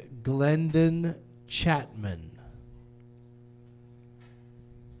and Glendon Chapman.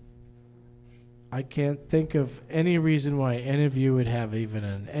 I can't think of any reason why any of you would have even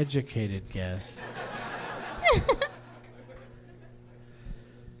an educated guess.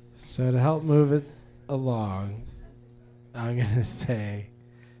 So to help move it along, I'm going to say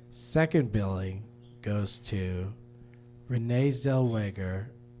second billing goes to Renee Zellweger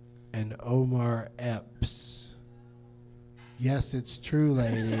and Omar Epps. Yes, it's true,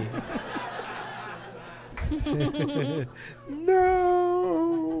 lady.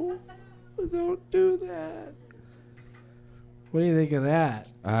 No, don't do that. What do you think of that?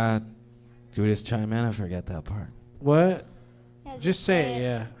 Do we just chime in? I forget that part. What? Yeah, Just say it,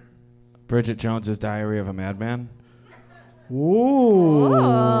 yeah. Bridget Jones's Diary of a Madman. Ooh.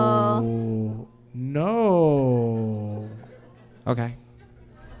 Oh. No. Okay.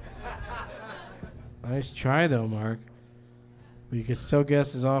 Nice try, though, Mark. But you can still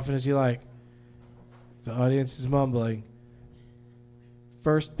guess as often as you like. The audience is mumbling.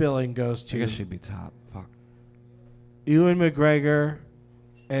 First billing goes I to guess she'd be top. Fuck. Ewan McGregor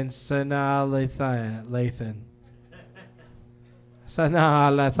and Sanaa Lathan. Sanaa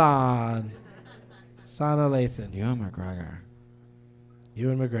Lathan. Ewan McGregor.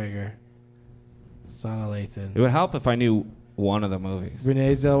 Ewan McGregor. Sanaa Lathan. It would help if I knew one of the movies.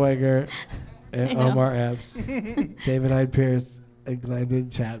 Renee Zellweger and I know. Omar Epps. David Hyde Pierce and Glendon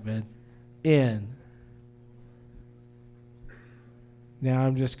Chapman. In. Now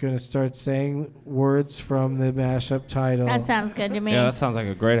I'm just going to start saying words from the mashup title. That sounds good to me. Yeah, that sounds like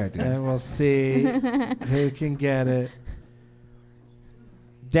a great idea. And we'll see who can get it.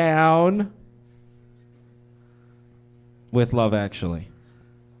 Down. With Love Actually.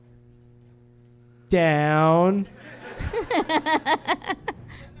 Down.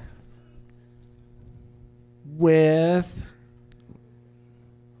 With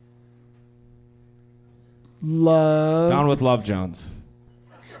love. Down with Love Jones.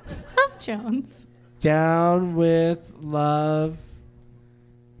 Love Jones. Down with love.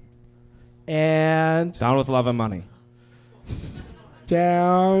 And Down with Love and Money.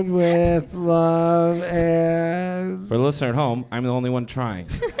 down with love and For the listener at home, I'm the only one trying.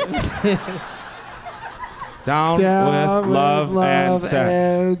 Down with love and sex.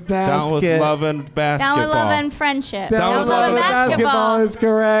 and Down with basket. love and basketball. Down with love and friendship. Down with love and basketball is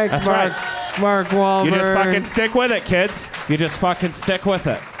correct. That's Mark, right. Mark Wahlberg. You just fucking stick with it, kids. You just fucking stick with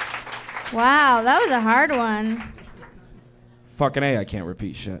it. Wow, that was a hard one. Fucking A, I can't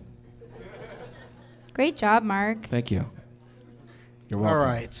repeat shit. Great job, Mark. Thank you. You're All welcome.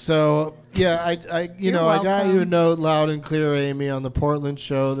 right, so yeah, I You're I got you a welcome. note loud and clear, Amy, on the Portland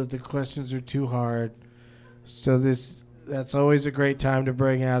show that the questions are too hard. So that's always a great time to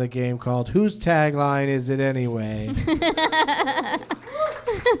bring out a game called Whose Tagline Is It Anyway?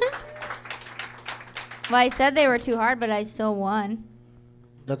 Well, I said they were too hard, but I still won.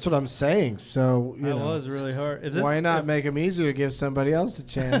 That's what I'm saying. So That was really hard. If this, why not if, make them easier? Give somebody else a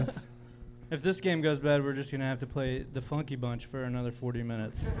chance. if this game goes bad, we're just gonna have to play the Funky Bunch for another 40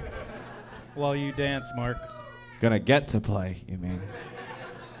 minutes while you dance, Mark. Gonna get to play, you mean?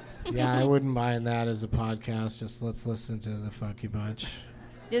 Yeah, I wouldn't mind that as a podcast. Just let's listen to the Funky Bunch.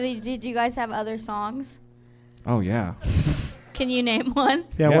 Did you guys have other songs? Oh, yeah. Can you name one?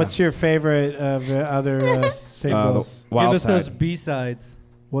 Yeah, Yeah. what's your favorite of the other singles? Wild Give us Side. those B-sides.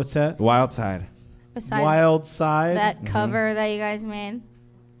 What's that? Wild Side. Besides Wild Side. that cover that you guys made.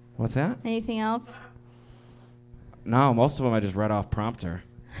 What's that? Anything else? No, most of them I just read off prompter.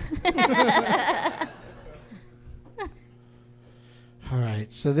 All right,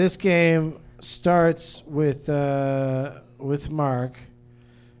 so this game starts with Mark,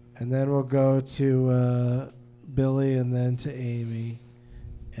 and then we'll go to Billy, and then to Amy,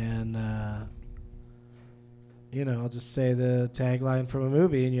 and I'll just say the tagline from a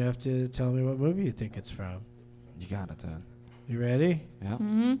movie, and you have to tell me what movie you think it's from. You got it, Dad. You ready? Yeah.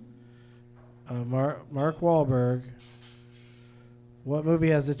 Mm-hmm. Mark Wahlberg. What movie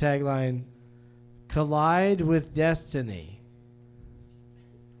has the tagline "Collide with Destiny"?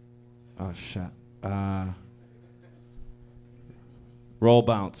 Oh, shit. Roll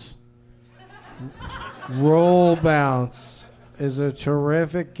Bounce. Roll Bounce is a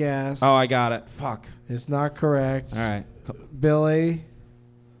terrific guess. Oh, I got it. Fuck. It's not correct. All right. Billy,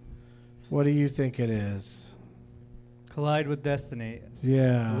 what do you think it is? Collide with Destiny.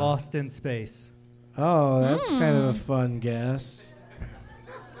 Yeah. Lost in Space. Oh, that's kind of a fun guess.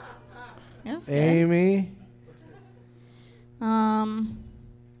 That's good. Amy?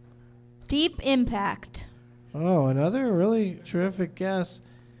 Deep Impact. Oh, another really terrific guess.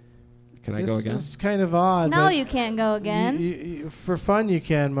 Can I go again? This is kind of odd. No, but you can't go again. you- for fun, you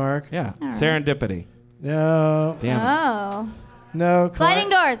can, Mark. Yeah. All right. Serendipity. No. Damn it. Oh. No. Sliding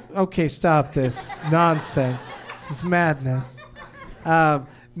doors. Okay, stop this nonsense. This is madness. No,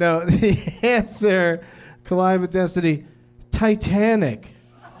 the answer, Collide with Destiny, Titanic.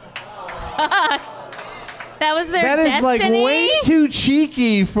 That was their That destiny? is like way too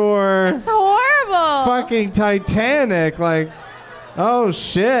cheeky for It's horrible. fucking Titanic. Like, oh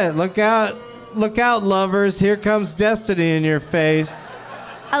shit, look out, lovers. Here comes destiny in your face.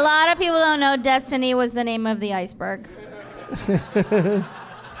 A lot of people don't know Destiny was the name of the iceberg.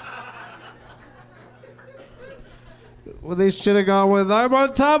 Well, they should have gone with I'm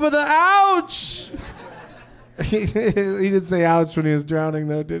on top of the ouch. He didn't say ouch when he was drowning,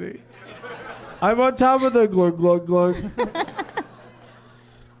 though, did he? I'm on top of the glug, glug, glug.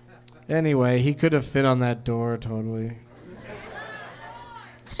 Anyway, he could have fit on that door totally.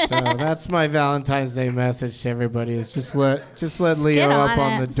 So that's my Valentine's Day message to everybody: is just let Leo get up on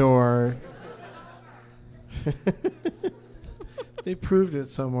on it. the door. They proved it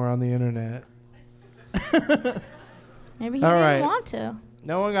somewhere on the internet. Maybe he All didn't right. want to.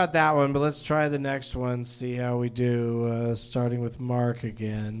 No one got that one, but let's try the next one, see how we do, starting with Mark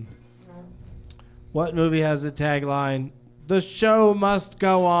again. What movie has the tagline, "The show must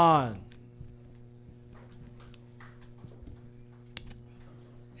go on"?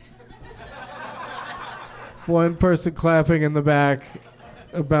 One person clapping in the back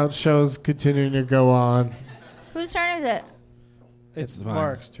about shows continuing to go on. Whose turn is it? It's It's mine.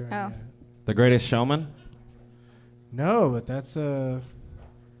 Mark's turn. Oh. yeah. The Greatest Showman? No, but that's an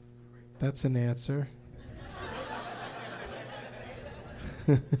answer.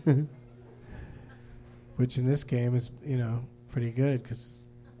 Which in this game is, pretty good because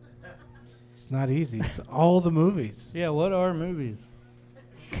it's not easy. It's all the movies. Yeah, what are movies?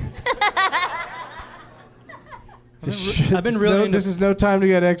 I've been really into- This is no time to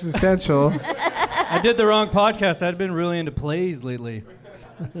get existential. I did the wrong podcast. I'd been really into plays lately.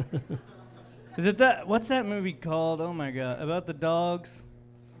 Is it that? What's that movie called? Oh my god, about the dogs.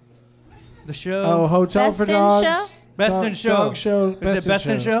 The show. Oh, Hotel Best for in Dogs. Show? Best in Show. Dog show. Is it Best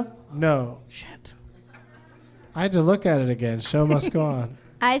in Show? No. Shit. I had to look at it again. Show must go on.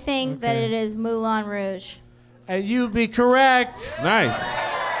 I think that it is Moulin Rouge. And you'd be correct. Nice.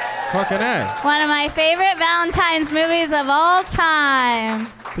 Fucking A. One of my favorite Valentine's movies of all time.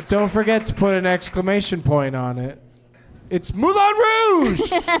 But don't forget to put an exclamation point on it. It's Moulin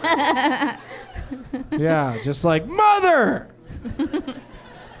Rouge! Yeah, just like Mother!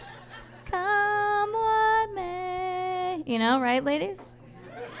 Come what may. You know, right, ladies?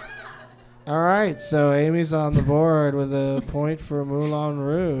 All right, so Amy's on the board with a point for Moulin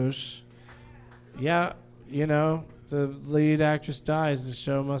Rouge. Yeah, you know, the lead actress dies, the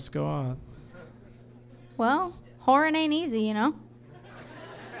show must go on. Well, horror ain't easy, you know?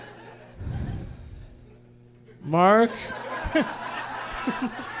 Mark?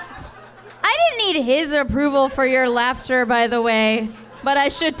 I didn't need his approval for your laughter, by the way, but I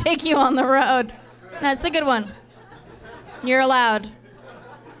should take you on the road. That's a good one. You're allowed.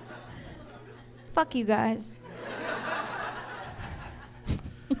 Fuck you guys.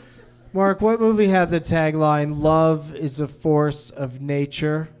 Mark, what movie had the tagline, "Love is a force of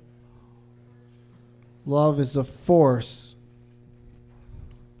nature"? Love is a force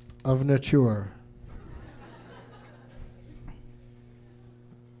of nature.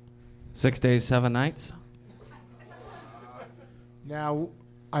 6 days, 7 nights. Now,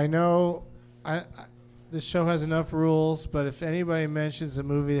 I know this show has enough rules, but if anybody mentions a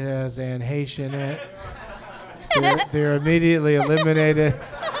movie that has Anne Heche in it, they're immediately eliminated.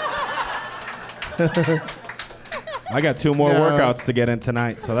 I got 2 more workouts to get in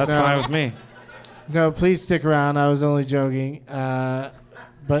tonight, so that's fine with me. No, please stick around. I was only joking.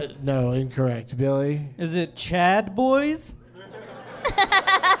 But no, incorrect. Billy? Is it Chad Boys?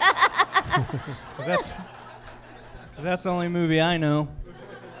 Because that's the only movie I know.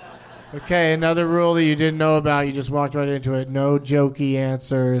 Okay, another rule that you didn't know about. You just walked right into it. No jokey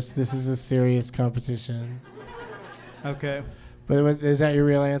answers. This is a serious competition. Okay. But is that your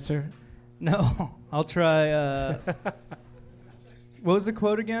real answer? No, I'll try. What was the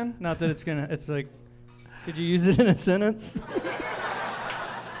quote again? Not that it's like, did you use it in a sentence?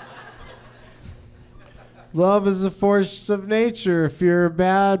 Love is a force of nature if you're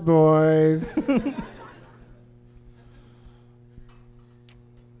bad boys.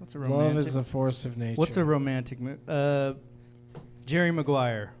 What's a romantic? Love is a force of nature. What's a romantic movie? Jerry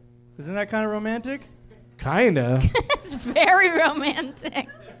Maguire. Isn't that kind of romantic? Kinda. It's very romantic.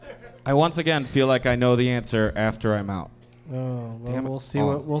 I once again feel like I know the answer after I'm out. Oh, well, Damn it.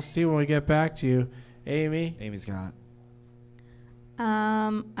 we'll see when we get back to you. Amy? Amy's got it.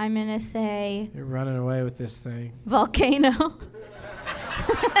 I'm gonna say You're running away with this thing. volcano.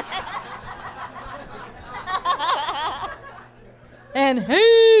 And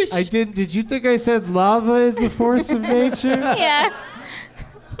Heche. Did you think I said lava is the force of nature? Yeah.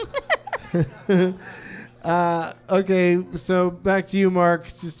 Okay, so back to you, Mark,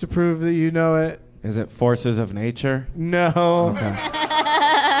 just to prove that you know it. Is it Forces of Nature? No. Okay.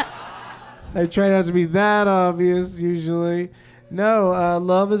 I try not to be that obvious usually. No,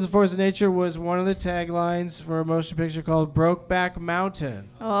 Love is a Force of Nature was one of the taglines for a motion picture called Brokeback Mountain.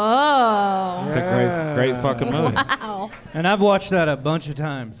 Oh. It's a great fucking movie. Wow. And I've watched that a bunch of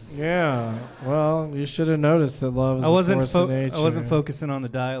times. Yeah. Well, you should have noticed that Love is a Force of Nature. I wasn't focusing on the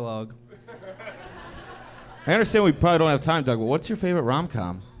dialogue. I understand we probably don't have time, Doug, but what's your favorite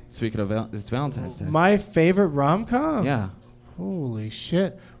rom-com? Speaking of it's Valentine's Day. My favorite rom-com? Yeah. Holy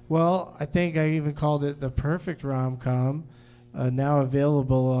shit. Well, I think I even called it the perfect rom-com. Now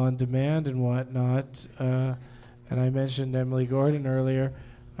available on demand and whatnot. And I mentioned Emily Gordon earlier.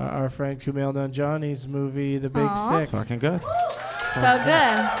 Our friend Kumail Nanjiani's movie, The Big Aw. Sick. It's fucking good. So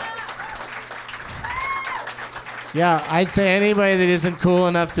good. Yeah, I'd say anybody that isn't cool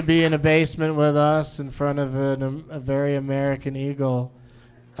enough to be in a basement with us in front of a very American Eagle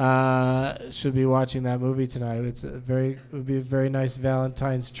should be watching that movie tonight. It would be a very nice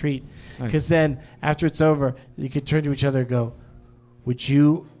Valentine's treat. Because then, after it's over, you could turn to each other and go, would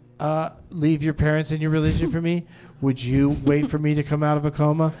you leave your parents and your religion for me? Would you wait for me to come out of a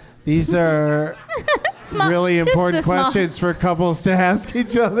coma? These are really important questions for couples to ask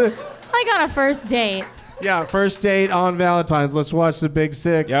each other. Like on a first date. Yeah, first date on Valentine's. Let's watch The Big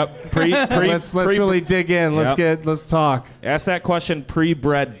Sick. Yep. Let's really dig in. Let's talk. Ask that question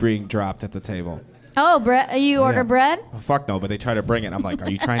pre-bread being dropped at the table. Oh, bread. You order bread? Oh, fuck no, but they try to bring it. I'm like,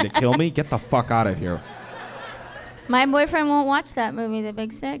 are you trying to kill me? Get the fuck out of here. My boyfriend won't watch that movie, The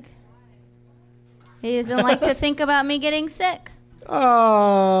Big Sick. He doesn't like to think about me getting sick.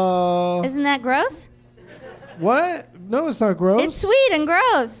 Oh. Isn't that gross? What? No, it's not gross. It's sweet and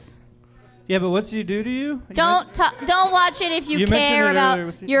gross. Yeah, but what's he do to you? Don't watch it if you You mentioned care it about earlier.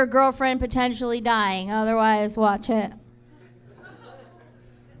 What's he- your girlfriend potentially dying. Otherwise, watch it.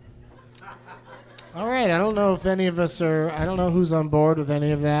 All right. I don't know if any of us are. I don't know who's on board with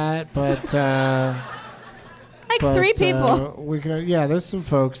any of that, but. Like 3 people. We got, yeah, there's some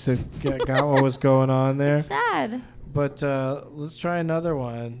folks that got what was going on there. It's sad. But let's try another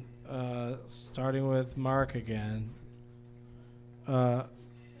one, starting with Mark again.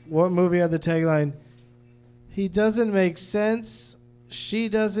 What movie had the tagline, "He doesn't make sense, she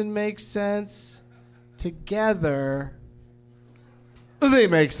doesn't make sense, together they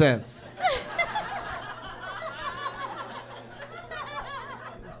make sense"?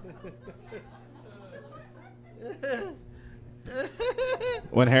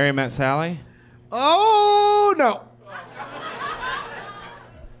 When Harry Met Sally? Oh, no.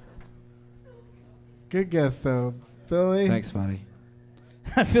 Good guess, though. Billy? Thanks, buddy.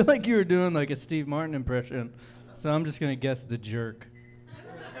 I feel like you were doing like a Steve Martin impression, so I'm just going to guess The Jerk.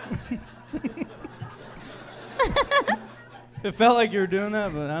 It felt like you were doing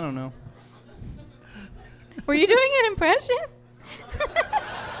that, but I don't know. Were you doing an impression?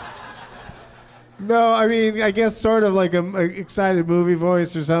 No, I mean, I guess sort of like a excited movie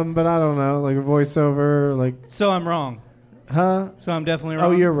voice or something, but I don't know, like a voiceover, like. So I'm wrong. Huh? So I'm definitely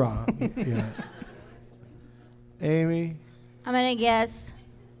wrong. Oh, you're wrong. Yeah. Amy? I'm going to guess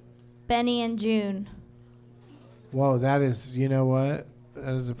Benny and June. Whoa, that is, you know what?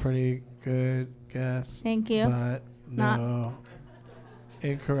 That is a pretty good guess. Thank you. But no.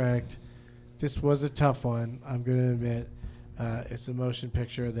 Incorrect. This was a tough one, I'm going to admit. It's a motion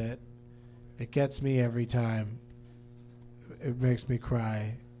picture that it gets me every time. It makes me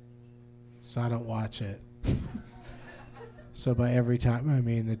cry. So I don't watch it. So by every time, I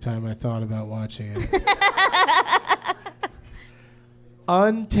mean the time I thought about watching it.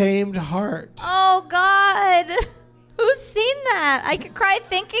 Untamed Heart. Oh, God. Who's seen that? I could cry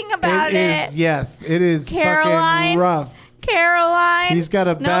thinking about it. Yes, it is Caroline. fucking rough. Caroline. He's got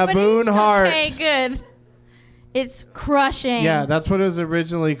a Nobody? baboon heart. Okay, good. It's crushing. Yeah, that's what it was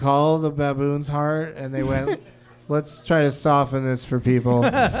originally called, the baboon's heart. And they went, let's try to soften this for people.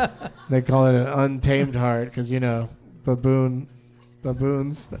 They call it an untamed heart because, you know, baboons.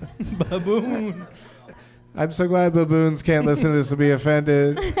 Baboon. I'm so glad baboons can't listen to this and be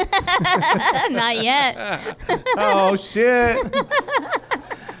offended. Not yet. Oh, shit.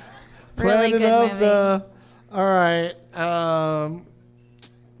 Really good movie. All right.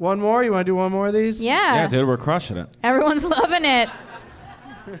 One more? You want to do one more of these? Yeah. Yeah, dude, we're crushing it. Everyone's loving it.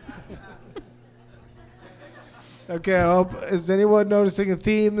 Okay, I hope, is anyone noticing a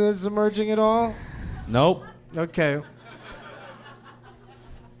theme that's emerging at all? Nope. Okay.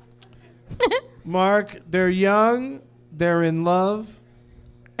 Mark, they're young, they're in love,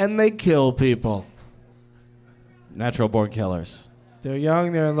 and they kill people. Natural born killers. They're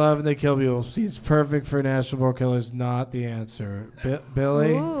young, they're in love, and they kill people. Seems perfect for National Born Killers. Not the answer.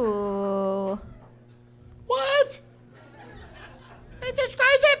 Billy? Ooh. What? It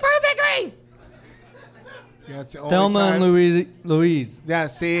describes it perfectly. Yeah, it's the only Thelma time. and Louise. Yeah,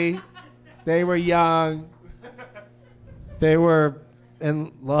 see? They were young. They were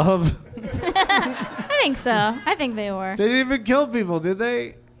in love. I think so. I think they were. They didn't even kill people, did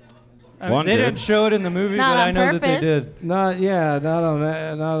they? I mean, One they did. didn't show it in the movie, Not but on I know that they purpose. did. Not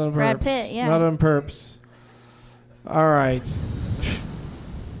on Brad purpose. Pitt, yeah. Not on purpose. All right.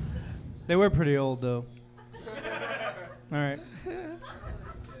 They were pretty old, though. All right.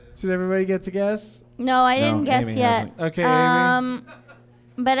 Did everybody get to guess? No, I didn't guess Amy yet. hasn't. Okay, Amy.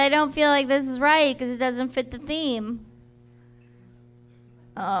 But I don't feel like this is right because it doesn't fit the theme.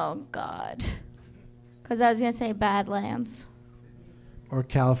 Oh, God. Because I was going to say Badlands. Or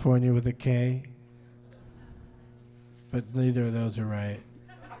California with a K. But neither of those are right.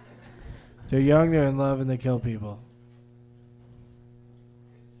 They're young, they're in love, and they kill people.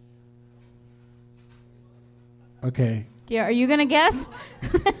 Okay. Yeah, are you going to guess?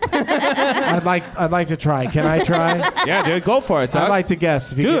 I'd like to try. Can I try? Yeah, dude, go for it, Doug. I'd like to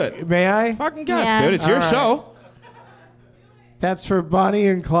guess. If you Do can- it. May I? Fucking guess, Yeah. dude. It's your All right. show. That's for Bonnie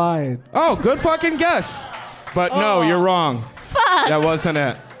and Clyde. Oh, good fucking guess. But no, you're wrong. Fuck. That wasn't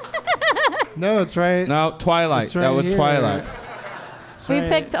it. No, it's right. No, Twilight. It's right That was here. Twilight. It's We right.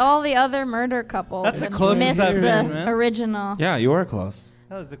 picked all the other murder couples. That's the and closest missed I've the been, man. original. Yeah, you were close.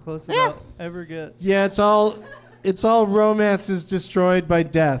 That was the closest Yeah. I'll ever get. Yeah, it's all romances destroyed by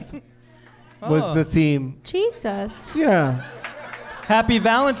death. Was Oh. the theme. Jesus. Yeah. Happy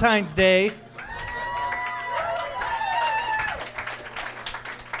Valentine's Day.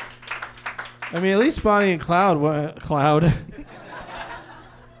 I mean, at least Bonnie and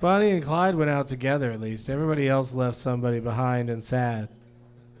Bonnie and Clyde went out together, at least. Everybody else left somebody behind and sad.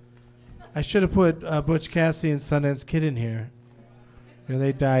 I should have put Butch Cassidy and Sundance Kid in here.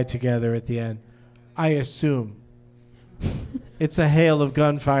 They died together at the end. I assume. It's a hail of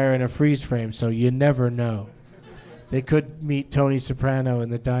gunfire and a freeze frame, so you never know. They could meet Tony Soprano in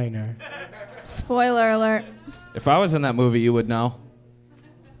the diner. Spoiler alert. If I was in that movie, you would know.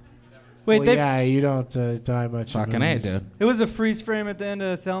 Wait, well, yeah, you don't die much. Fucking A, dude. It was a freeze frame at the end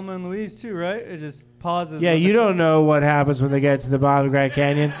of Thelma and Louise, too, right? It just pauses. Yeah, you don't know what happens when they get to the bottom of Grand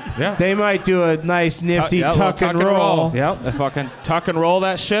Canyon. Yeah. They might do a nice, nifty tuck and roll. Yep, they fucking tuck and roll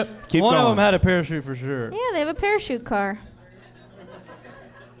that shit. Keep One going. of them had a parachute for sure. Yeah, they have a parachute car.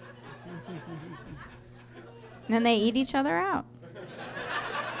 And they eat each other out.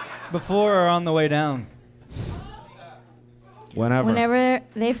 Before or on the way down? Whenever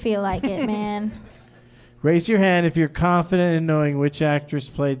they feel like it, man. Raise your hand if you're confident in knowing which actress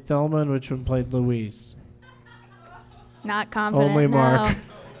played Thelma and which one played Louise. Not confident. Only no. Mark.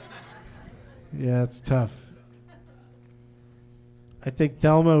 Yeah, it's tough. I think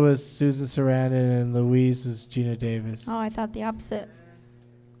Thelma was Susan Sarandon and Louise was Gina Davis. Oh, I thought the opposite.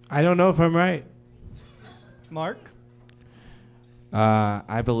 I don't know if I'm right. Mark?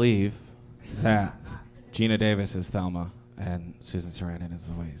 I believe that Gina Davis is Thelma and Susan Sarandon is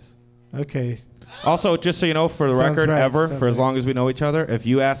Louise. Okay. Also, just so you know, for the Sounds record, right. ever, Sounds for as right. long as we know each other, if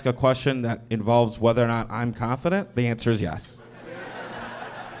you ask a question that involves whether or not I'm confident, the answer is yes.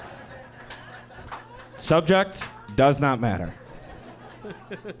 Subject does not matter.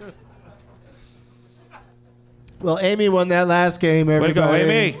 Well, Amy won that last game, everybody. Way to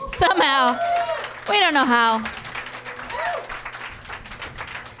go, Amy. Somehow. We don't know how.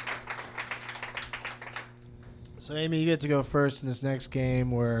 So, Amy, you get to go first in this next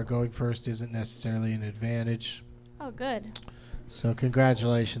game where going first isn't necessarily an advantage. Oh, good. So,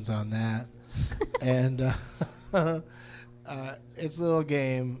 congratulations on that. And it's a little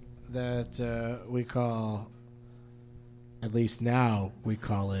game that we call, at least now we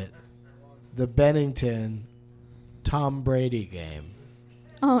call it, the Bennington Tom Brady game.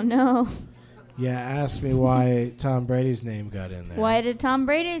 Oh, no. Yeah, ask me why Tom Brady's name got in there. Why did Tom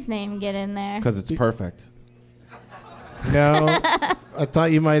Brady's name get in there? Because it's perfect. No, I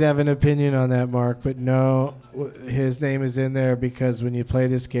thought you might have an opinion on that, Mark, but no, his name is in there because when you play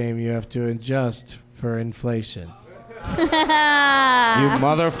this game, you have to adjust for inflation. You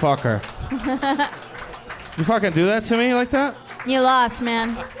motherfucker. You fucking do that to me like that? You lost, man.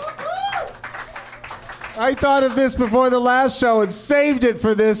 I thought of this before the last show and saved it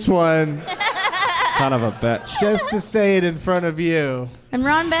for this one. Son of a bitch. Just to say it in front of you. And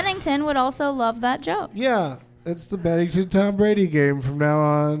Ron Bennington would also love that joke. Yeah, it's the Bennington Tom Brady game from now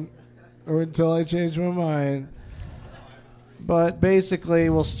on, or until I change my mind. But basically,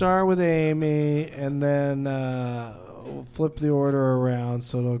 we'll start with Amy, and then we'll flip the order around,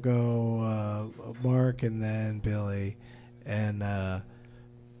 so it'll go Mark and then Billy. And I'll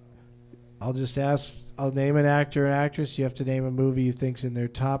just ask, I'll name an actor and actress. You have to name a movie you think's in their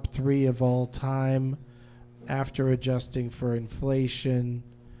top 3 of all time after adjusting for inflation,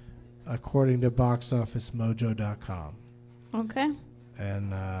 according to boxofficemojo.com. Okay.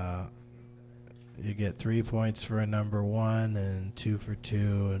 And you get 3 points for a number 1 and 2 for 2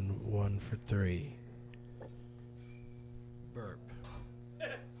 and 1 for 3. Burp.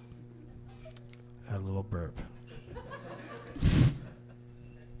 A little burp.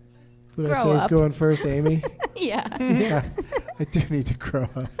 Who did I Grow say is up. going first, Amy? Yeah. Yeah, I do need to grow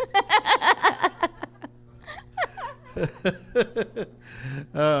up.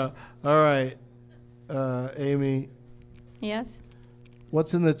 All right, Amy. Yes.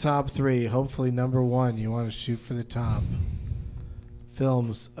 What's in the top 3? Hopefully, number 1. You want to shoot for the top.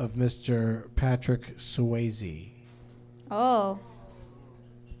 Films of Mr. Patrick Swayze. Oh.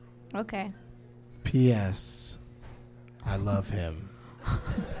 Okay. P.S. I love him.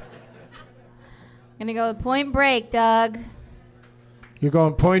 Gonna go with Point Break, Doug. You're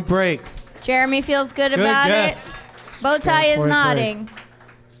going Point Break. Jeremy feels good about guess. it. Bowtie is Point nodding.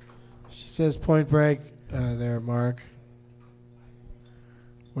 She says Point Break there, Mark.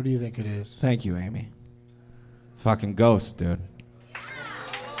 What do you think it is? Thank you, Amy. It's fucking Ghost, dude.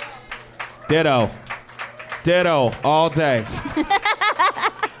 Ditto. Ditto all day.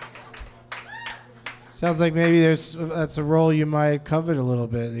 Sounds like maybe that's a role you might covet a little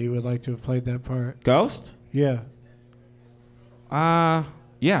bit. That you would like to have played that part. Ghost? Yeah.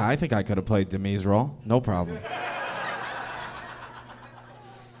 Yeah, I think I could have played Demi's role. No problem.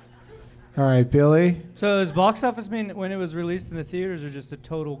 All right, Billy. So does box office mean when it was released in the theaters or just a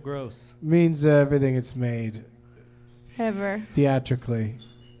total gross? Means everything it's made Ever. theatrically.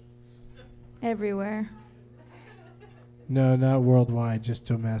 Everywhere. No, not worldwide, just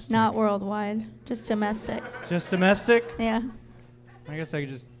domestic. Not worldwide. Just domestic. Just domestic? Yeah. I guess I could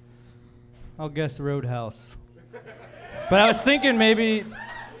just... I'll guess Roadhouse. But I was thinking maybe...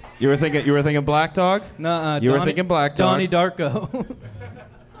 You were thinking Black Dog? Nuh-uh. You were thinking Black Dog. Donnie Darko.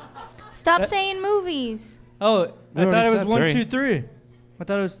 Stop saying movies. Oh, We I thought already it was said 1, three. 2, 3. I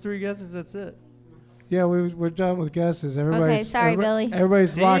thought it was 3 guesses, that's it. Yeah, we're done with guesses. Everybody's, sorry, Billy.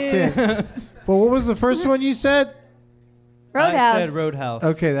 Everybody's locked in. But what was the first one you said? Roadhouse. I said Roadhouse.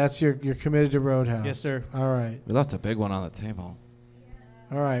 Okay, that's you're committed to Roadhouse. Yes, sir. All right. We left a big one on the table.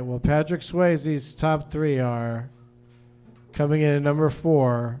 All right. Well, Patrick Swayze's top 3 are coming in at number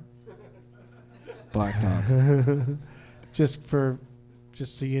 4. Black Dog.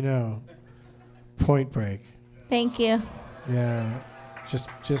 just so you know, Point Break. Thank you. Yeah,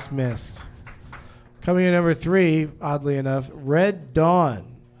 just missed. Coming in number 3, oddly enough, Red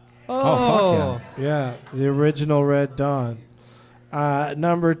Dawn. Oh, fuck yeah. Yeah, the original Red Dawn.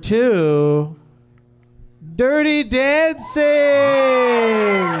 Number 2, Dirty Dancing.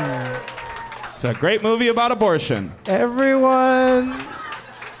 It's a great movie about abortion. Everyone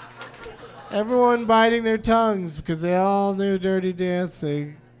biting their tongues because they all knew Dirty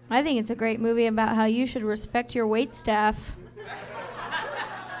Dancing. I think it's a great movie about how you should respect your waitstaff.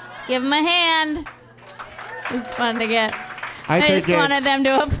 Give them a hand. It's fun to get. I just wanted them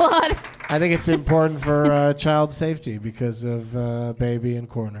to applaud. I think it's important for child safety because of baby in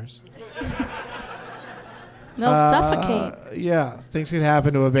corners. They'll suffocate. Yeah, things can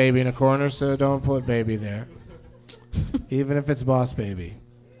happen to a baby in a corner, so don't put baby there. Even if it's boss baby.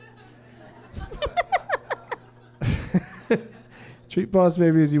 Treat boss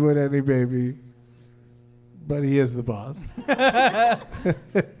baby as you would any baby. But he is the boss.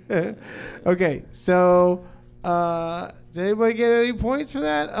 Okay, so did anybody get any points for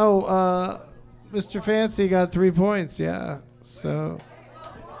that? Oh, Mr. Fancy got 3 points, yeah. So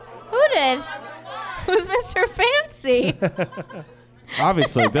Who did? Who's Mr. Fancy?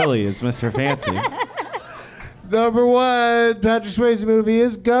 Obviously, Billy is Mr. Fancy. number 1 Patrick Swayze movie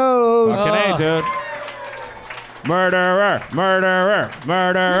is Ghost. Fucking A, dude. Murderer, murderer,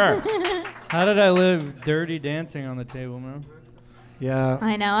 murderer. How did I live Dirty Dancing on the table, man? Yeah.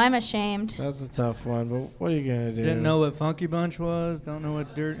 I know, I'm ashamed. That's a tough one, but what are you going to do? Didn't know what Funky Bunch was. Don't know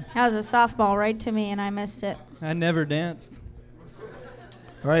what dirt. That was a softball right to me, and I missed it. I never danced.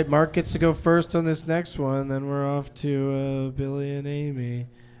 All right, Mark gets to go first on this next one. Then we're off to Billy and Amy.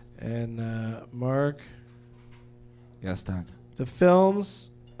 And Mark. Yes, Doc. The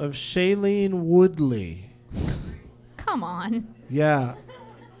films of Shailene Woodley. Come on. Yeah.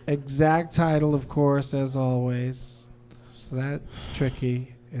 Exact title, of course, as always. So that's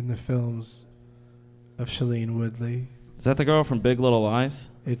tricky in the films of Shailene Woodley. Is that the girl from Big Little Lies?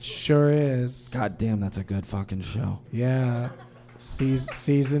 It sure is. God damn, that's a good fucking show. Yeah.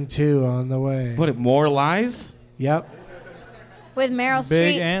 Season 2 on the way. What, more lies? Yep. With Meryl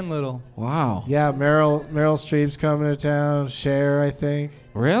Big Streep. and little. Wow. Yeah, Meryl Streep's coming to town. Cher, I think.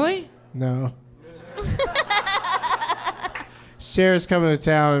 Really? No. Cher's coming to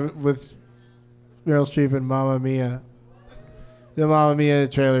town with Meryl Streep and Mamma Mia. The Mamma Mia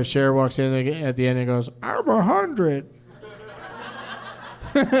trailer, Cher walks in at the end and goes, I'm 100.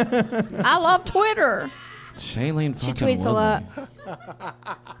 I love Twitter. Shailene She fucking tweets a lot.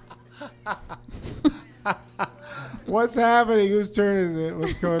 What's happening? Whose turn is it?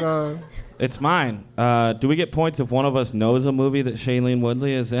 What's going on? It's mine. Do we get points if one of us knows a movie that Shailene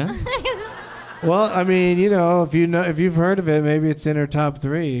Woodley is in? Well, I mean, if you've heard of it, maybe it's in her top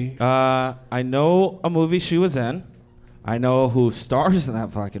 3. I know a movie she was in. I know who stars in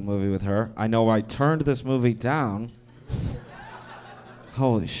that fucking movie with her. I know I turned this movie down.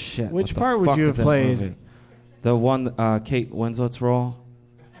 Holy shit. Which what the part would fuck you is have that played? movie? The one, Kate Winslet's role.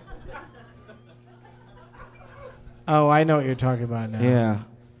 Oh, I know what you're talking about now.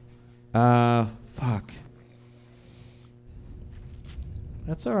 Yeah. Fuck.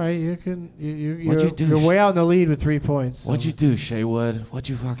 That's all right. You can. What'd you do, You're way out in the lead with 3 points. So. What'd you do, Shay Wood? What'd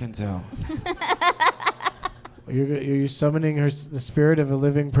you fucking do? You're summoning the spirit of a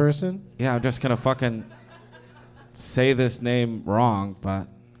living person? Yeah, I'm just gonna fucking say this name wrong, but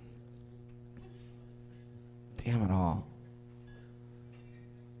damn it all.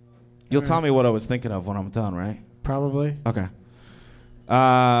 You'll tell me what I was thinking of when I'm done, right? Probably. Okay.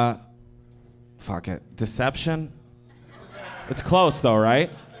 Fuck it. Deception? It's close though, right?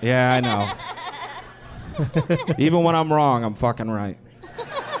 Yeah, I know. Even when I'm wrong, I'm fucking right.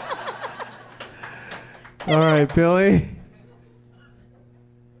 All right, Billy.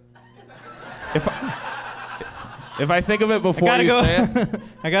 If I think of it before you say it.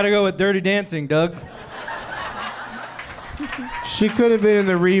 I gotta go with Dirty Dancing, Doug. She could have been in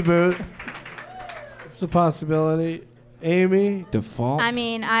the reboot. It's a possibility. Amy? Default? I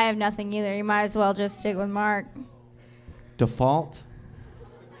mean, I have nothing either. You might as well just stick with Mark. Default?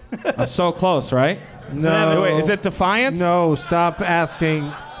 I'm so close, right? No. Wait, is it Defiance? No, stop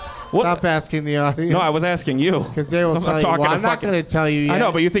asking. Stop asking the audience. No, I was asking you. Because they will tell you. Well, I'm not going to tell you yet. I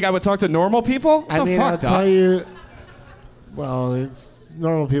know, but you think I would talk to normal people? I mean, I'll tell you. Well, it's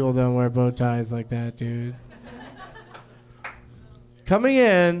normal people don't wear bow ties like that, dude. Coming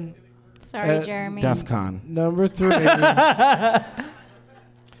in. Sorry, Jeremy. DEF CON. Number 3.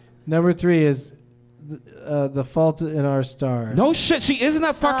 Number 3 is The Fault in Our Stars. No shit, she is in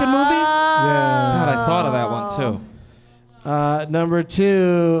that fucking movie? Yeah. God, I thought of that one too. Number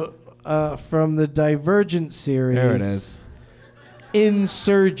 2, from the Divergent series. There it is.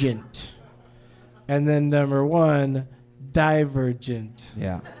 Insurgent. And then number 1, Divergent.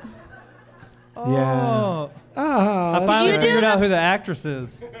 Yeah. Yeah. I finally figured out who the actress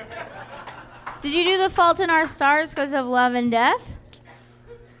is. Did you do The Fault in Our Stars because of Love and Death?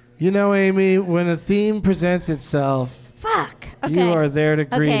 You know, Amy, when a theme presents itself, Fuck. Okay. you are there to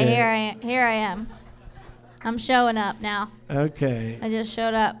greet it. Okay, here I am. I'm showing up now. Okay. I just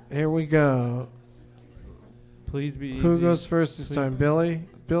showed up. Here we go. Please be easy. Who goes first this time? Billy?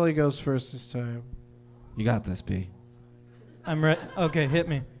 Billy goes first this time. You got this, B. I'm ready. Okay, hit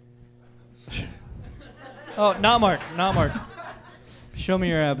me. Oh, not Mark. Not Mark. Show me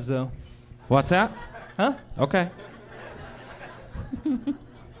your abs, though. What's that? Huh? Okay.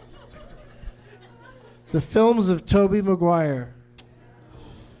 The films of Tobey Maguire.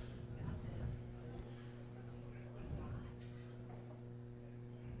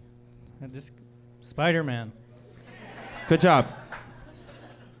 Spider-Man. Good job.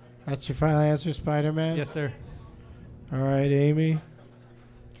 That's your final answer, Spider-Man? Yes, sir. All right, Amy.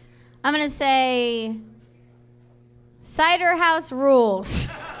 I'm going to say Cider House Rules.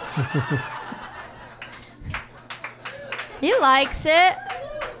 He likes it.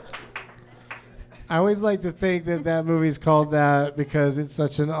 I always like to think that that movie's called that because it's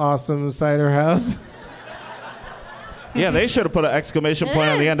such an awesome cider house. Yeah, they should have put an exclamation point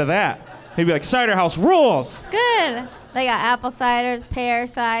on the end of that. He'd be like, Cider House rules! Good. They got apple ciders, pear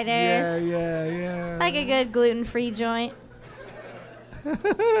ciders. Yeah. It's like a good gluten-free joint.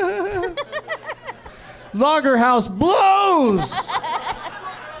 Lager House blows!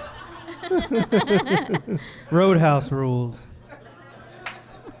 Roadhouse rules.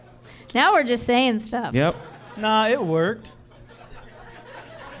 Now we're just saying stuff. Yep. Nah, it worked.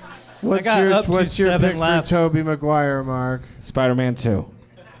 What's got your up to What's your 7 pick laughs. for Tobey Maguire, Mark? Spider-Man 2.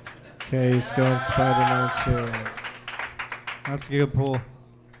 Okay, he's going Spider-Man 2. That's a good pull.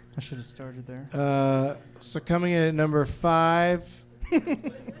 I should have started there. So coming in at number 5,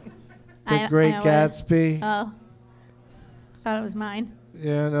 The I Great know it. Gatsby. Oh. Thought it was mine.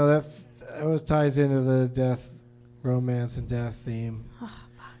 Yeah, no, that always ties into the death, romance and death theme. Oh,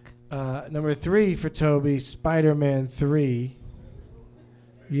 fuck. Number 3 for Toby, Spider-Man 3.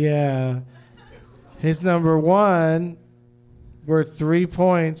 Yeah. His number 1 worth 3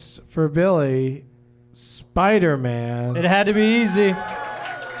 points for Billy, Spider-Man. It had to be easy.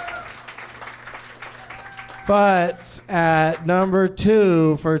 But at number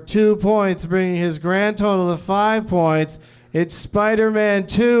 2 for 2 points, bringing his grand total to 5 points, it's Spider-Man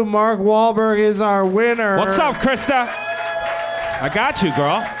 2. Mark Wahlberg is our winner. What's up, Krista? I got you,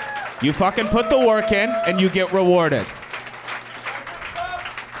 girl. You fucking put the work in, and you get rewarded.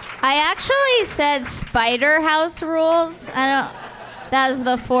 I actually said Spider House Rules. That was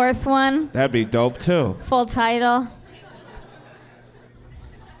the 4th one. That'd be dope, too. Full title.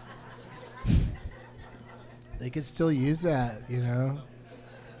 They could still use that, you know.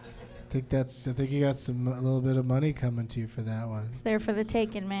 I think you got a little bit of money coming to you for that one. It's there for the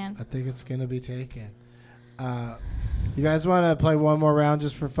taking, man. I think it's gonna be taken. You guys want to play one more round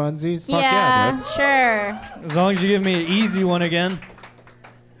just for funsies? Fuck yeah, dude. Sure. As long as you give me an easy one again.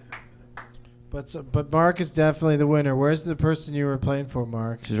 But Mark is definitely the winner. Where's the person you were playing for,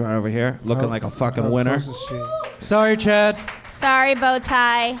 Mark? She's right over here, looking like a fucking winner. Close is she? Sorry, Chad. Sorry, bow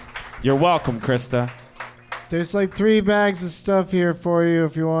tie. You're welcome, Krista. There's like 3 bags of stuff here for you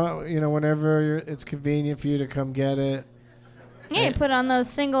if you want, whenever it's convenient for you to come get it. Yeah, you put on those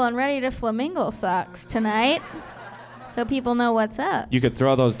single and ready to flamingo socks tonight so people know what's up. You could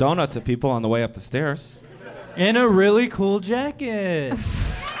throw those donuts at people on the way up the stairs. In a really cool jacket.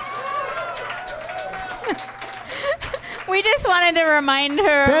 We just wanted to remind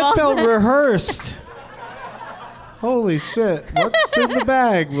her. That felt rehearsed. Holy shit. What's in the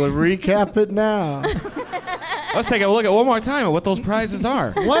bag? We'll recap it now. Let's take a look at one more time at what those prizes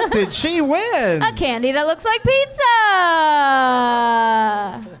are. What did she win? A candy that looks like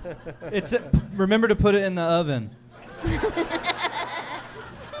pizza. Remember to put it in the oven.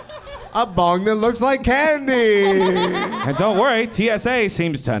 A bong that looks like candy. And don't worry, TSA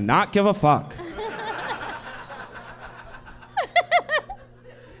seems to not give a fuck.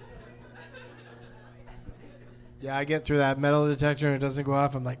 Yeah, I get through that metal detector and it doesn't go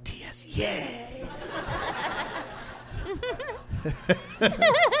off. I'm like, TS, yay.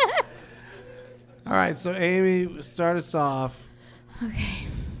 All right, so Amy, start us off. Okay.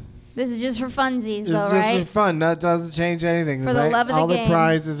 This is just for funsies, This though, is right? just for fun. That doesn't change anything. For the love of the All game. the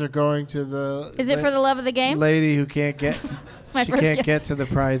prizes are going to the... Is it for the love of the game? Lady who can't get... It's my she first can't guess. get to the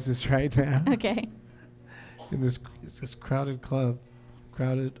prizes right now. Okay. In this crowded club.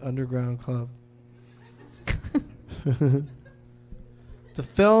 Crowded underground club. The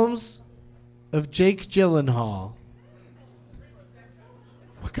films of Jake Gyllenhaal.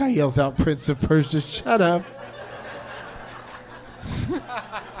 What guy yells out Prince of Persia? Shut up.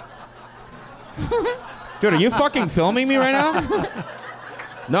 Dude, are you fucking filming me right now?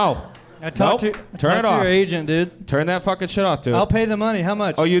 No. Turn it off. Your agent, dude. Turn that fucking shit off, dude. I'll pay the money. How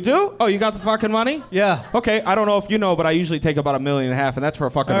much? Oh, you do? Oh, you got the fucking money? Yeah. Okay, I don't know if you know, but I usually take about $1.5 million, and that's for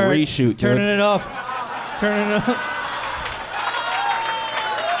a fucking All right, reshoot, dude. Turning it off. Turning it off.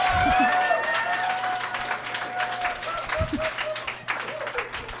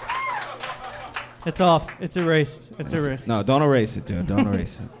 It's off. It's erased. It's erased. No, don't erase it, dude. Don't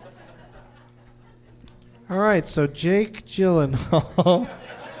erase it. All right, so Jake Gyllenhaal.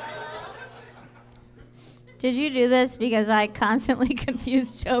 Did you do this because I constantly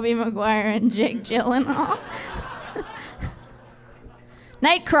confused Tobey Maguire and Jake Gyllenhaal?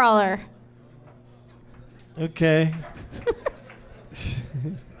 Nightcrawler. Okay.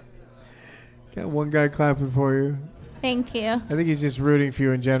 Got one guy clapping for you. Thank you. I think he's just rooting for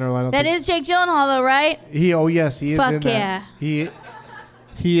you in general. I don't That think is Jake Gyllenhaal, though, right? Oh yes, he is Fuck in yeah. that.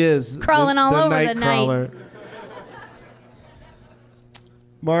 He is Crawling all over the night. Nightcrawler.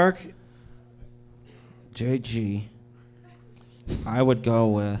 Mark, JG. I would go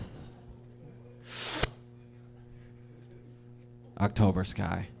with October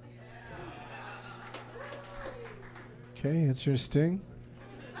Sky. okay, it's your sting.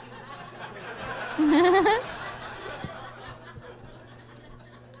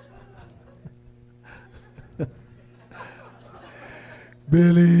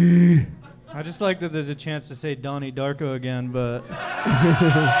 Billy. I just like that there's a chance to say Donnie Darko again, but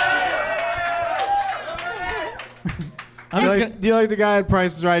Do you like the guy at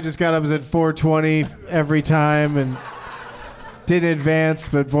Price is Right just got up at 420 every time and didn't advance,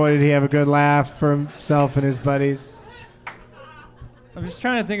 but boy did he have a good laugh for himself and his buddies. I'm just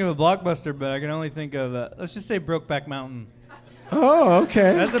trying to think of a blockbuster, but I can only think of let's just say Brokeback Mountain. Oh,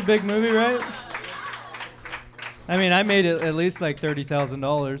 okay. That's a big movie, right? I mean, I made it at least like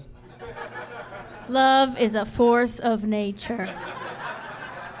 $30,000. Love is a force of nature.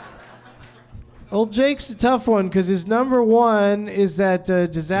 Old Jake's a tough one because his number one is that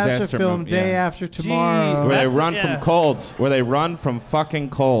disaster film movie, Day yeah. After Tomorrow. Where they run from cold. Where they run from fucking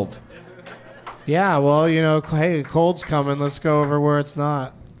cold. Yeah, well, hey, cold's coming. Let's go over where it's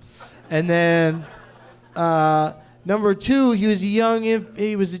not. And then number two, he was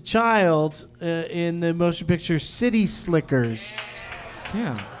a child in the motion picture City Slickers.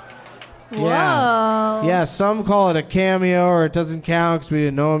 Yeah. Whoa. Yeah, some call it a cameo or it doesn't count because we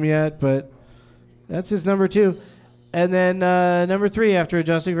didn't know him yet, but that's his number two. And then number three, after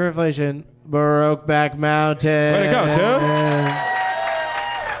adjusting for inflation, Brokeback Mountain. Way to go, dude.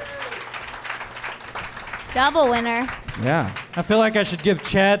 Double winner. Yeah. I feel like I should give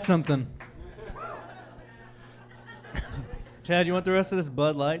Chad something. Chad, you want the rest of this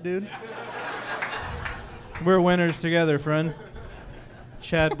Bud Light, dude? We're winners together, friend.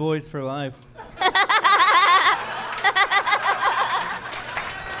 Chad boys for life.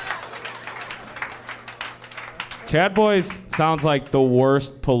 Chad Boys sounds like the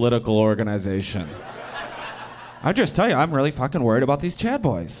worst political organization. I just tell you, I'm really fucking worried about these Chad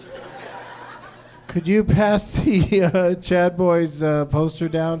Boys. Could you pass the Chad Boys poster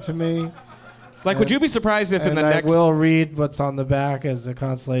down to me? Like, would you be surprised if in the next... I will read what's on the back as a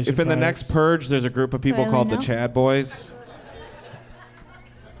consolation If in the prize. next Purge, there's a group of people Really called the know? Chad Boys.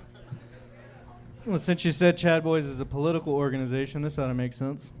 Well, since you said Chad Boys is a political organization, this ought to make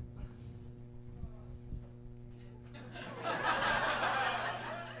sense.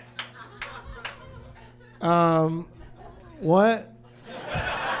 What?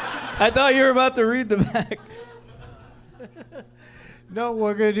 I thought you were about to read the back. No,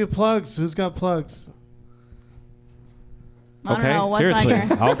 we're going to do plugs. Who's got plugs? I don't Okay, know, what's seriously, on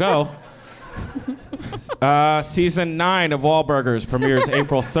your- I'll go. Season 9 of Wahlburgers premieres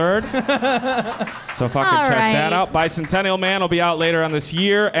April 3rd. So fucking All check right. that out. Bicentennial Man will be out later on this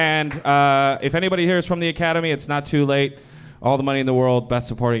year. And if anybody here is from the Academy, it's not too late. All the money in the world, Best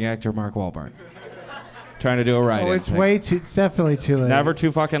Supporting Actor, Mark Wahlberg. Trying to do it right. Oh, it's way too. It's definitely too late. Never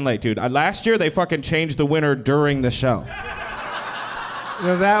too fucking late, dude. Last year, they fucking changed the winner during the show.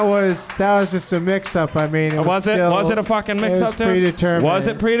 That was just a mix-up. I mean, Was it a fucking mix-up, dude? Predetermined. Was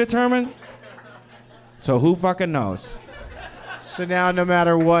it predetermined? So who fucking knows? So now, no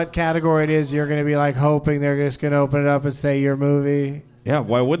matter what category it is, you're going to be like hoping they're just going to open it up and say your movie. Yeah,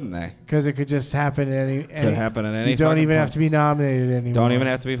 why wouldn't they? Because it could just happen at any. Could happen at any. You don't fucking even point. have to be nominated anymore. Don't even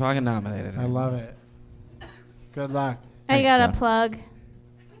have to be fucking nominated. I love it. Good luck. I Thanks, got a Dad. plug.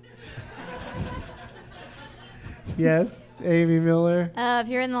 Yes, Amy Miller. If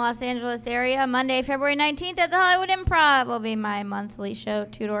you're in the Los Angeles area, Monday, February 19th at the Hollywood Improv will be my monthly show,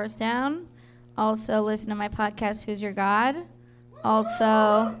 2 Doors Down. Also, listen to my podcast, Who's Your God?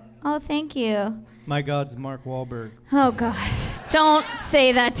 Also, oh, thank you. My God's Mark Wahlberg. Oh, God. Don't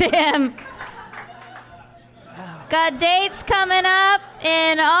say that to him. Got dates coming up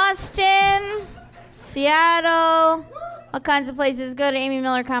in Austin, Seattle, all kinds of places. Go to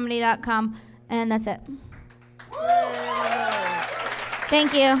amymillercomedy.com, and that's it.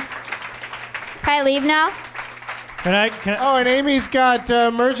 Thank you. Can I leave now? Can I? Oh, and Amy's got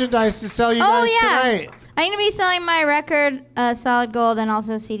merchandise to sell you guys tonight. I'm going to be selling my record, Solid Gold, and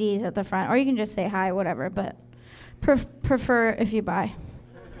also CDs at the front. Or you can just say hi, whatever, but prefer if you buy.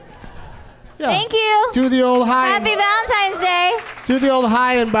 Yeah. Thank you. Do the old hi. Happy Valentine's Day. Do the old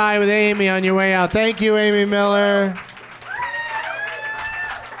hi and bye with Amy on your way out. Thank you, Amy Miller.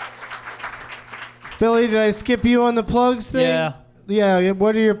 Billy, did I skip you on the plugs thing? Yeah. Yeah,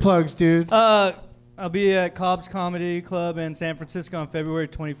 what are your plugs, dude? I'll be at Cobb's Comedy Club in San Francisco on February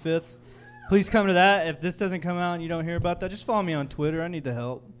 25th. Please come to that. If this doesn't come out and you don't hear about that, just follow me on Twitter. I need the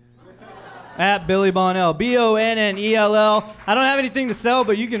help. At Billy Bonnell. Bonnell. I don't have anything to sell,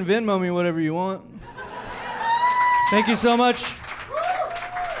 but you can Venmo me whatever you want. Thank you so much.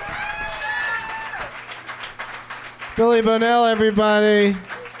 Billy Bonnell, everybody.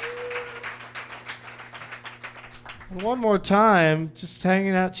 And one more time, just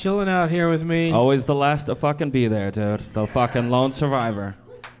hanging out, chilling out here with me. Always the last to fucking be there, dude. The fucking lone survivor.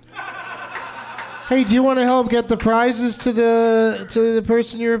 Hey, do you want to help get the prizes to the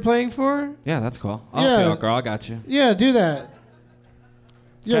person you were playing for? Yeah, that's cool. I'll Yeah. help you out, girl. I got you. Yeah, do that.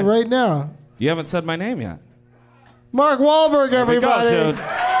 Yeah, Okay. right now. You haven't said my name yet. Mark Wahlberg, There we go, everybody. dude.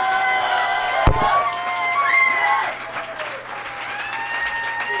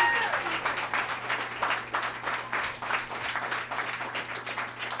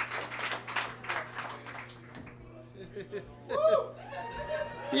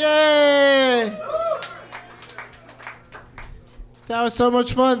 Yay! That was so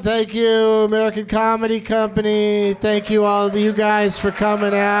much fun. Thank you, American Comedy Company. Thank you, all of you guys, for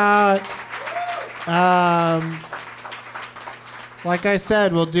coming out. Like I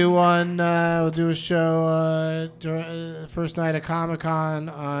said, we'll do a show during first night of Comic-Con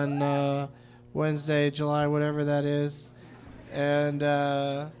on Wednesday, July, whatever that is. And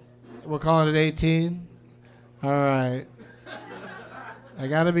we're calling it 18. All right. I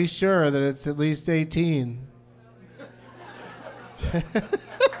got to be sure that it's at least 18.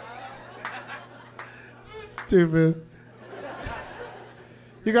 Stupid.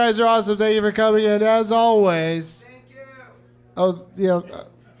 You guys are awesome. Thank you for coming in. As always. Thank you. Oh, yeah.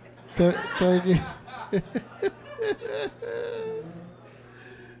 Thank you.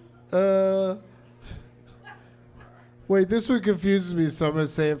 Wait, this one confuses me, so I'm going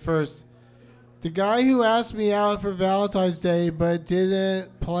to say it first. The guy who asked me out for Valentine's Day but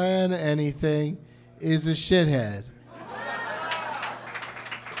didn't plan anything is a shithead.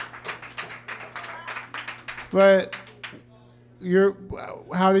 But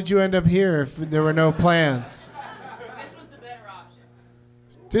how did you end up here if there were no plans? This was the better option.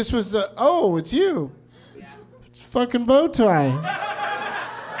 This was it's you. It's fucking bow tie.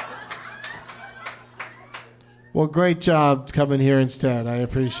 Well, great job coming here instead. I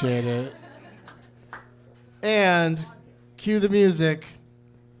appreciate it. And cue the music.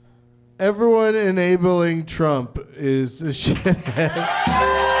 Everyone enabling Trump is a shithead.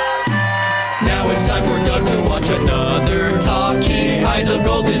 Now it's time for Doug to watch another talkie. Eyes of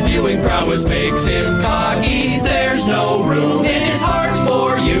gold, his viewing prowess makes him cocky. There's no room in